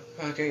 oh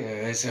yeah, okay,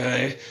 yeah, it's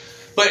alright.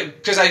 But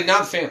because now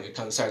the family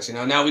comes starts,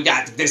 now we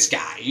got this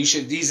guy.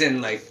 He's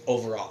in like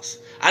overalls.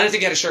 I don't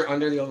think he had a shirt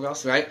under the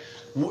overalls, right?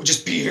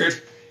 Just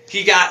beard.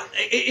 He got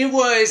it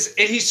was,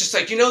 and he's just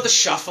like, the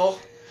shuffle.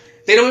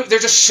 They're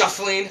just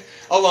shuffling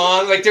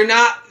along, like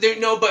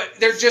but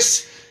they're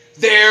just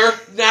there,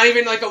 not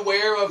even like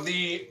aware of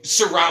the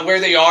where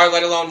they are,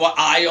 let alone what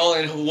aisle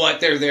and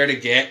what they're there to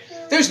get.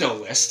 There's no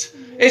list.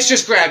 It's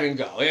just grab and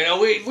go.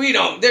 We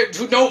don't.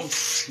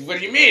 What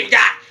do you mean? We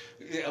got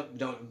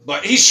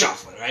but he's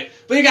shuffling, right?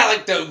 But you got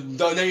like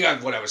then you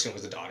got what I was saying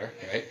was the daughter,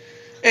 right?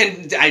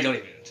 And I'm not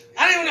even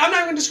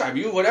going to describe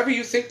you. Whatever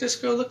you think this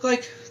girl looked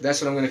like,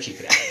 that's what I'm going to keep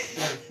it at.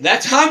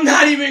 I'm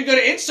not even going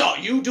to insult.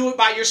 You do it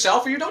by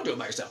yourself or you don't do it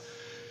by yourself.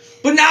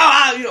 But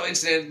now,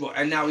 incident,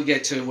 and now we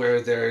get to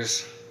where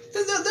there's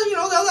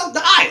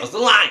the aisles, the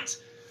lines.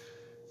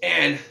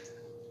 And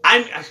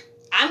I'm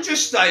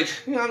just like,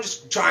 I'm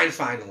just trying to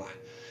find the line.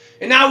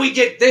 And now we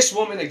get this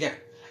woman again.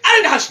 I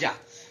don't know how she got.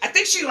 I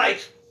think she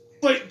cuts.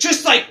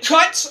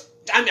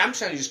 I'm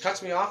telling you, just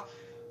cuts me off.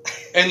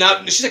 And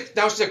now she's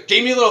like,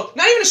 gave me a little,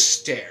 not even a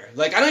stare.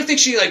 Like, I don't think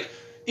she,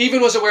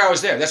 even was aware I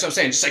was there. That's what I'm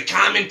saying. Just,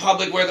 calm in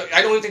public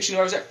I don't even think she knew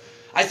I was there.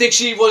 I think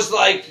she was,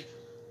 I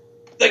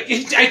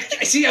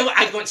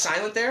went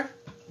silent there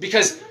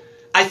because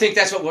I think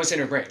that's what was in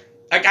her brain.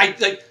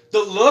 The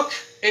look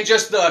and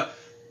just the,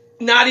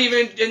 not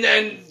even, and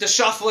then the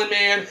shuffling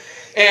man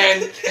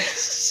and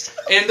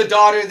the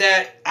daughter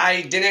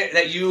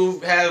that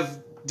you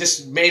have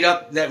just made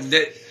up and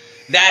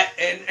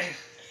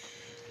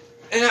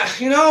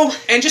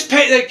just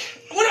pay,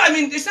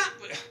 it's not...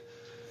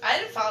 I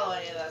didn't follow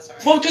any of that story.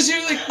 Well, because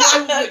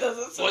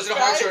was it a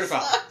hard story to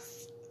follow?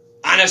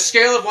 On a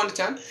scale of 1 to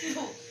 10?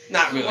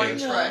 Not really. White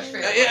trash.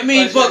 I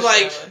mean, but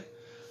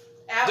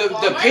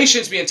the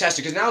patience being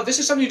tested, because now this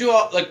is something you do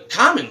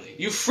commonly.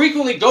 You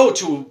frequently go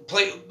to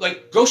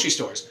grocery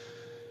stores,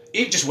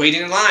 just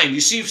waiting in line.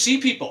 You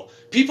see people.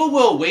 People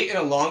will wait in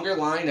a longer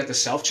line at the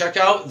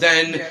self-checkout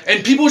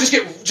and people just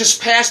get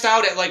passed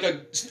out at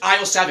a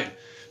aisle 7.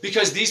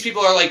 Because these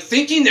people are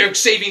thinking they're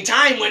saving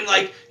time when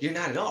you're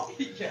not at all.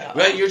 Yeah.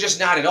 Right? You're just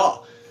not at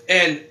all.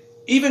 And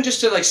even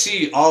just to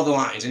see all the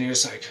lines and you're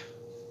just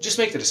just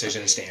make the decision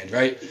and stand,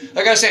 right?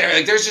 Like I was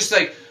saying, there's just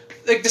the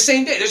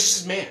same day, there's just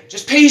this man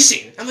just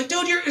pacing. I'm like,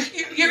 dude,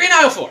 you're in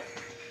aisle 4.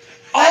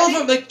 All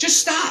of them, just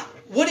stop.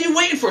 What are you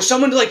waiting for?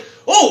 Someone to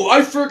oh,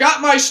 I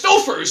forgot my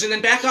Stouffer's, and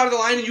then back out of the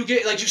line and you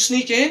get you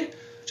sneak in?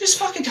 Just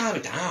fucking calm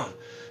it down.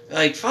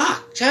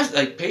 Fuck. Just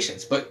have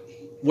patience. But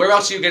where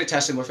else do you get it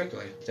tested more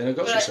frequently than a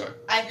grocery store?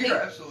 I think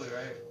you're absolutely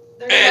right.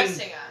 They're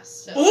testing us.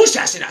 So who's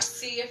testing us?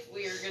 See if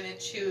we're gonna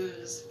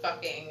choose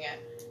fucking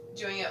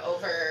doing it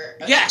over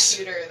a yes.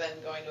 computer than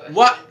going to a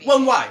what? human being.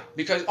 Well, why?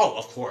 Because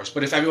of course.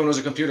 But if everyone was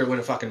a computer, it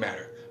wouldn't fucking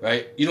matter,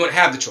 right? You don't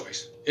have the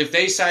choice. If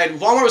they said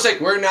Walmart was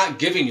we're not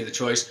giving you the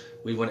choice,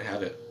 we wouldn't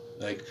have it.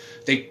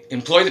 They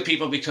employ the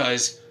people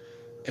because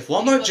if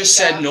Walmart just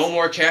said no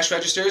more cash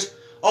registers.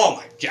 Oh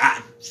my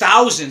God!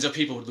 Thousands of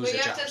people would lose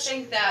their jobs. But you have to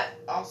think that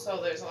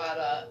also there's a lot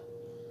of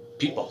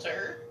people.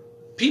 Older.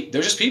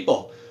 They're just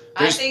people.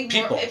 I think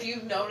people. If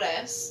you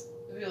notice,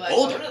 if you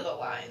older. Go to the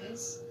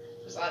lines,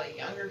 there's a lot of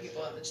younger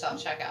people in the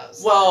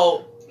self-checkouts.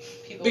 Well,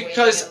 people waiting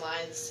in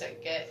lines to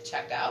get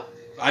checked out.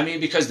 I mean,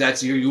 because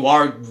that's you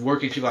are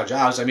working people out of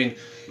jobs. I mean,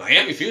 my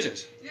aunt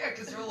refuses. Yeah,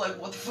 because they're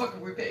what the fuck are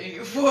we paying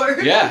you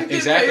for? Yeah,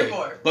 exactly.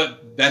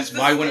 But that's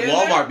why wouldn't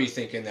Walmart be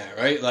thinking that,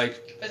 right?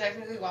 But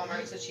technically,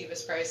 Walmart's the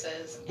cheapest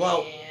prices.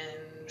 Well,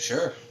 and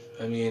sure.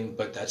 I mean,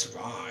 but that's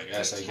wrong. I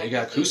guess they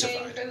got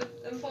crucified. For the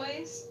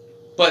employees.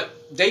 But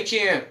they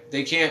can't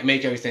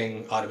make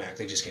everything automatic.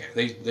 They just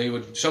can't. They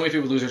would. So many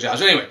people lose their jobs.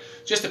 But anyway,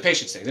 just the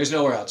patience thing. There's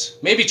nowhere else.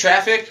 Maybe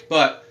traffic,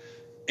 but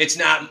it's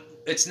not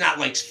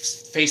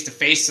face to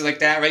face like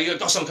that, right? You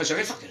go, someone cuts you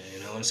off, fucking, you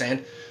know what I'm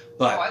saying?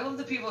 But I love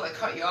the people that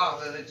cut you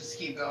off and they just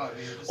keep going.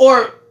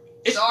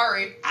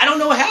 Sorry. I don't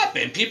know what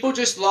happened. People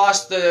just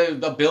lost the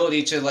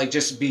ability to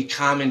just be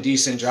common,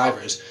 decent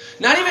drivers.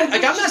 Not even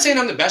I'm not saying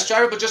I'm the best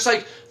driver, but just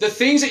the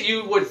things that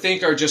you would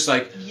think are just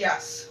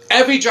yes.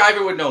 Every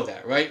driver would know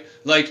that, right?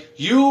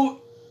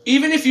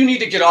 Even if you need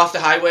to get off the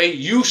highway,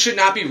 you should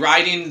not be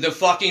riding the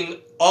fucking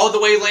all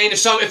the way lane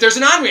if there's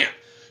an on ramp.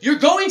 You're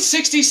going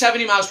 60,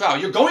 70 miles per hour.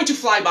 You're going to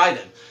fly by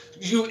them.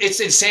 It's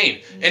insane.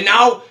 Mm-hmm. And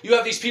now you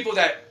have these people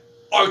that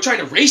are trying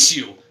to race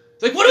you.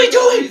 What are we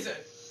doing?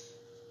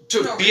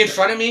 To be in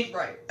front of me?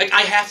 Right.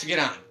 I have to get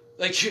on.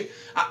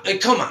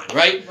 Come on,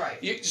 right? Right.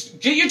 You just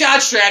get your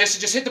Dodge Stratus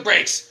and just hit the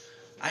brakes.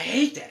 I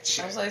hate that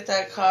shit. I was like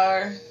that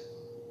car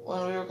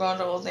when we were going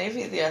to Old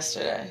Navy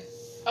yesterday.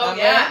 Oh,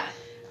 yeah.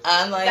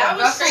 That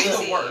was crazy.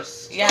 The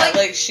worst.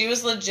 Yeah, she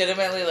was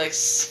legitimately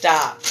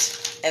stopped.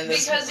 And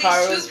this because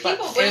car these two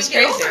people wouldn't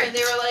get over, and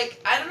they were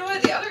I don't know why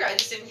the other guy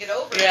just didn't get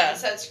over. Yeah. And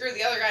said, screw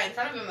the other guy in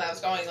front of him that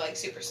was going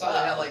super slow.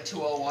 At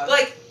 201.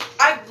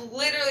 I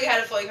literally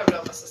had a fully covered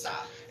almost to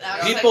stop.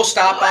 People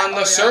stop on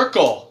the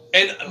circle.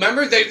 And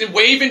remember, they're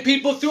waving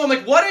people through. I'm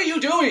like, what are you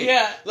doing?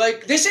 Yeah.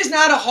 This is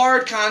not a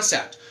hard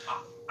concept.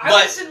 I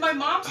was in my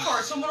mom's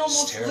car. Someone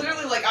almost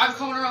literally, I'm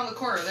coming around the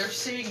corner. They're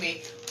seeing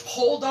me.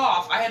 Pulled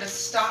off. I had to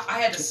stop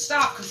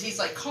because he's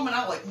coming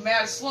out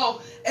mad slow.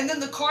 And then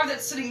the car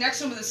that's sitting next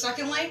to him in the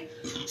second lane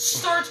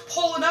starts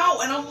pulling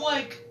out. And I'm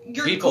like,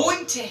 you're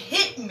going to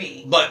hit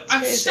me. But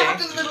I'm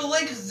stopped in the middle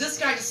lane because this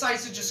guy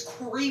decides to just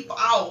creep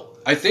out.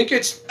 I think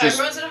it's just...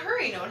 Everyone's in a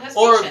hurry. No one has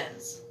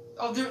patience.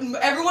 Oh,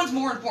 everyone's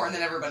more important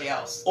than everybody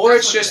else. Or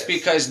That's it's what just it is.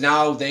 because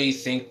now they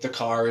think the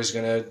car is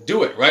gonna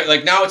do it, right?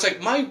 Like now it's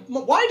like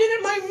why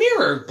didn't my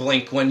mirror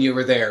blink when you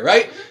were there,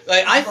 right?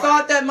 Like I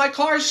thought that my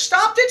car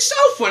stopped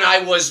itself when I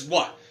was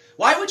what?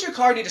 Why would your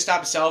car need to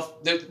stop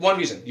itself? The one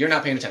reason, you're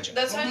not paying attention.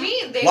 That's what I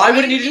mean. They Why want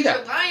would it you need to do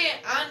that? Be reliant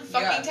on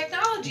fucking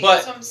technology. But-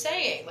 That's what I'm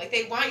saying. Like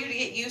they want you to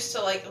get used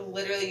to like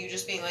literally you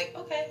just being like,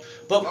 okay.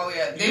 But Oh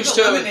yeah, they've used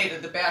to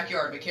eliminated the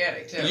backyard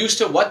mechanic too. used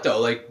to what though?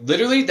 Like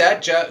literally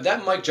that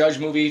Mike Judge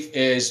movie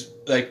is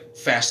like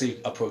fastly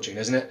approaching,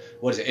 isn't it?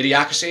 What is it?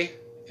 Idiocracy?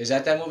 Is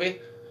that movie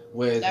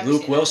with Never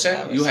Luke seen it. Wilson?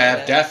 Never You seen have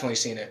it. definitely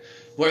seen it.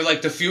 Where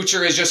like the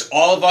future is just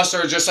all of us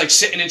are just like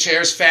sitting in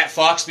chairs, fat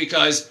fucks,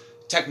 because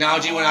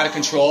technology went out of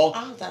control.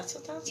 Oh, that's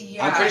what that's.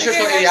 Yeah. I'm pretty sure I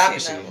it's think called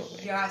I've seen Idiocracy. that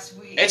movie. Yes,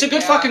 It's a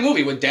good fucking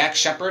movie with Dak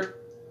Shepard.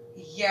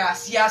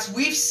 Yes,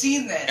 we've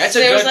seen this. That's a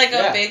There was good- like a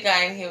yeah. big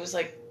guy and he was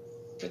like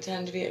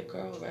pretend to be a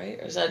girl, right?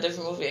 Or is that a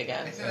different movie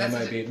again? That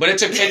might be, but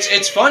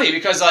it's funny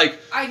because like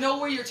I know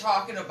what you're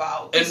talking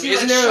about. 'Cause And he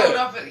isn't like, there a- showed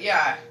up at,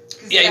 yeah.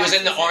 'Cause he was Dax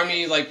in the is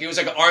army, it. like he was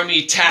like an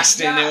army test,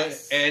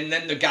 Yes. and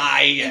then the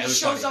guy, yeah, And it he was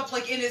shows funny. up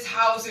like in his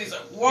house and he's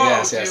like, whoa,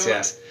 Yes, dude.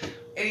 yes.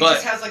 And he But-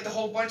 just has like the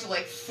whole bunch of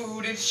like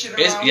food and shit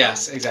Is, around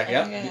yes, him. exactly. I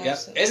Yep, think I have yep.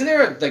 seen Isn't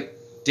there a like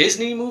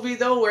Disney movie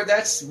though where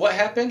that's what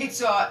happened?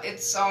 It's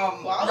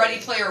Wally. Ready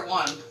Player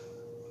One.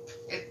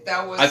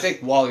 That was I think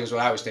Wally was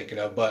what I was thinking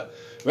of, but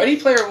Ready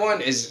Player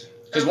One is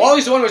because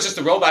Wally's the one where it's just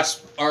the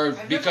robots are I've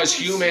never because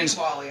really humans.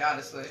 seen Wally,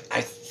 honestly.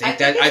 I think I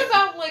that think it's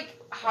about like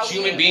how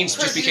human we beings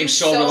just became produce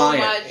so reliant.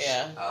 much-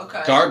 Yeah.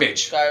 Okay.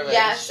 Garbage. Garbage.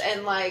 Yes,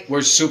 and like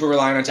We're super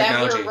reliant on that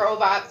technology. we're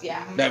robots.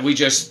 Yeah. That we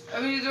just I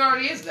mean, it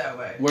already is that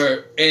way.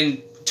 we're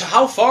in. To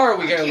how far are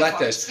we I gonna can't let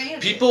fucking this? stand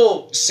it.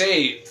 People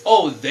say,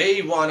 "Oh,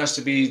 they want us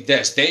to be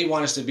this. They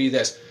want us to be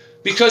this."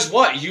 Because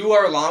what? You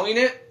are allowing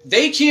it.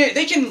 They can't.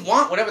 They can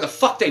want whatever the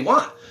fuck they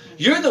want.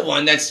 You're the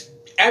one that's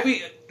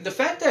the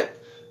fact that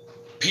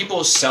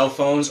people's cell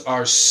phones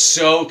are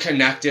so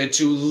connected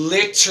to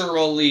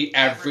literally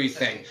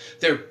everything.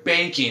 Their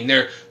banking,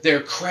 their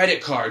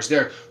credit cards,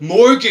 their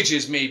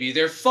mortgages, maybe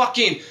their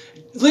fucking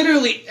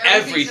literally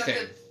Everything's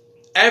everything.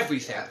 at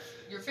Everything. Yeah,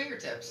 your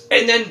fingertips.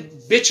 And then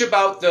bitch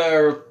about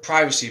their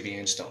privacy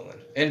being stolen.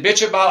 And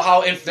bitch about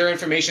how their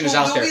information is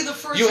Well, out they'll there. be the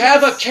first You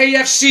have a ones-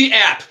 KFC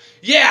app.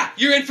 Yeah,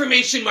 your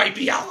information might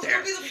be out Well, there.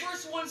 they'll be the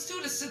first ones too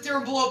to sit there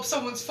and blow up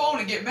someone's phone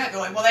and get mad. They're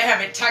like, well, they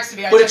haven't texted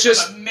me. I But it's texted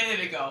just them a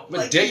minute ago.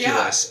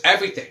 Ridiculous.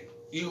 Everything.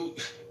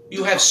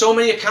 You have so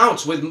many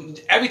accounts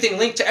with everything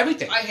linked to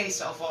everything. Like, yeah. I hate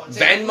cell phones.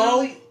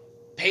 Venmo,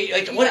 pay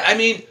like what? Yeah. I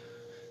mean,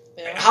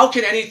 Yeah. how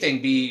can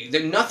anything be?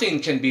 That nothing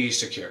can be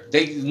secure.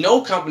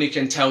 No company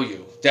can tell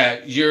you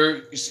that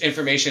your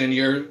information and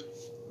your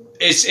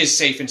is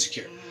safe and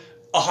secure.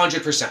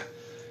 100%.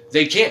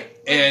 They can't.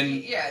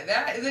 And yeah,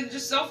 that and then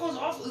just cell phones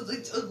off.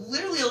 It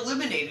literally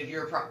eliminated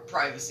your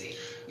privacy.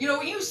 You know,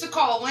 we used to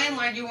call a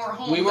landline. You weren't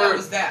home. That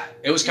was that.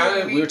 It was You know kind what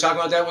of. I mean? We were talking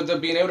about that with the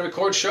being able to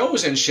record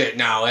shows and shit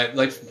now at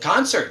like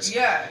concerts.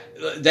 Yeah.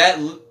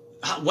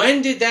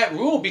 When did that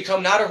rule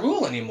become not a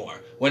rule anymore?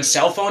 When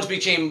cell phones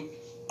became,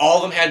 all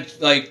of them had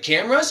like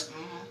cameras.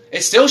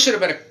 It still should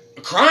have been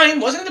a crime,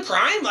 wasn't it? A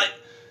crime? Like,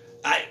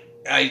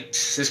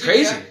 it's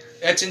crazy.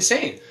 Yeah. It's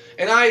insane.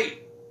 And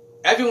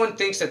everyone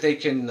thinks that they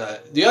can.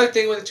 The other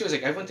thing with it too is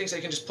like everyone thinks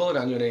they can just pull it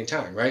on you at any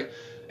time, right?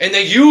 And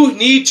that you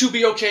need to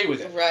be okay with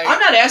it. Right. I'm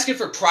not asking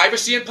for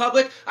privacy in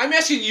public. I'm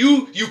asking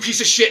you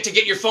piece of shit, to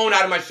get your phone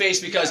out of my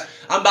face because Yeah.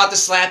 I'm about to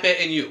slap it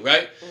in you,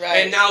 right? Right.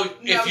 And now,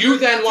 Now if you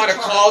then that's want a to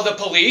charge. call the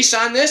police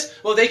on this,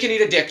 well, they can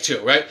eat a dick too,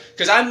 right?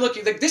 Because I'm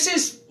looking like this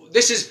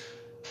is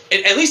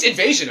at least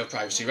invasion of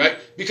privacy, right?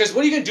 Because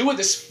what are you gonna do with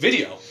this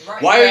video?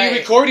 Right. Why are you Right.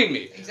 recording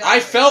me? Exactly. I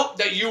felt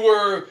that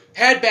you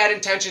had bad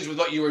intentions with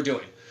what you were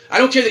doing. I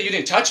don't care that you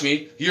didn't touch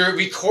me. You're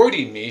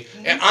recording me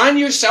and on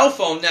your cell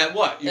phone. That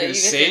what you're That gonna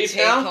you get to save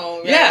take now?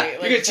 home, Yeah, right,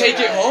 you're like gonna take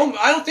it forever. home.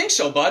 I don't think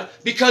so, bud.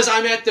 Because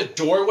I'm at the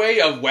doorway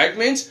of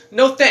Wegmans.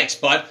 No thanks,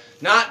 bud.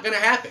 Not gonna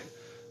happen.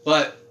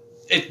 But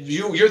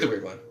you're the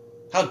weird one.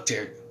 How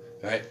dare you?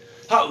 Right?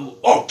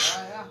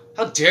 Yeah.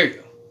 How dare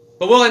you?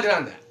 But we'll end it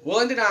on that. We'll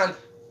end it on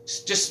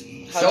just.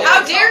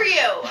 How dare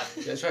you?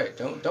 That's right.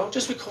 Don't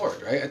just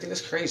record. Right? I think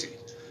that's crazy.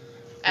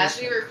 As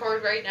we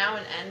record right now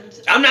and end.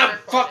 I'm not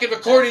recording. fucking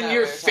recording That's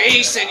your not what we're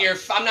face talking and your.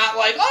 I'm not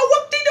like,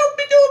 oh, whoopty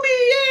doopy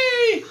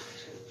doopy, yay!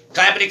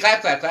 Clappity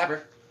clap clap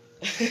clapper.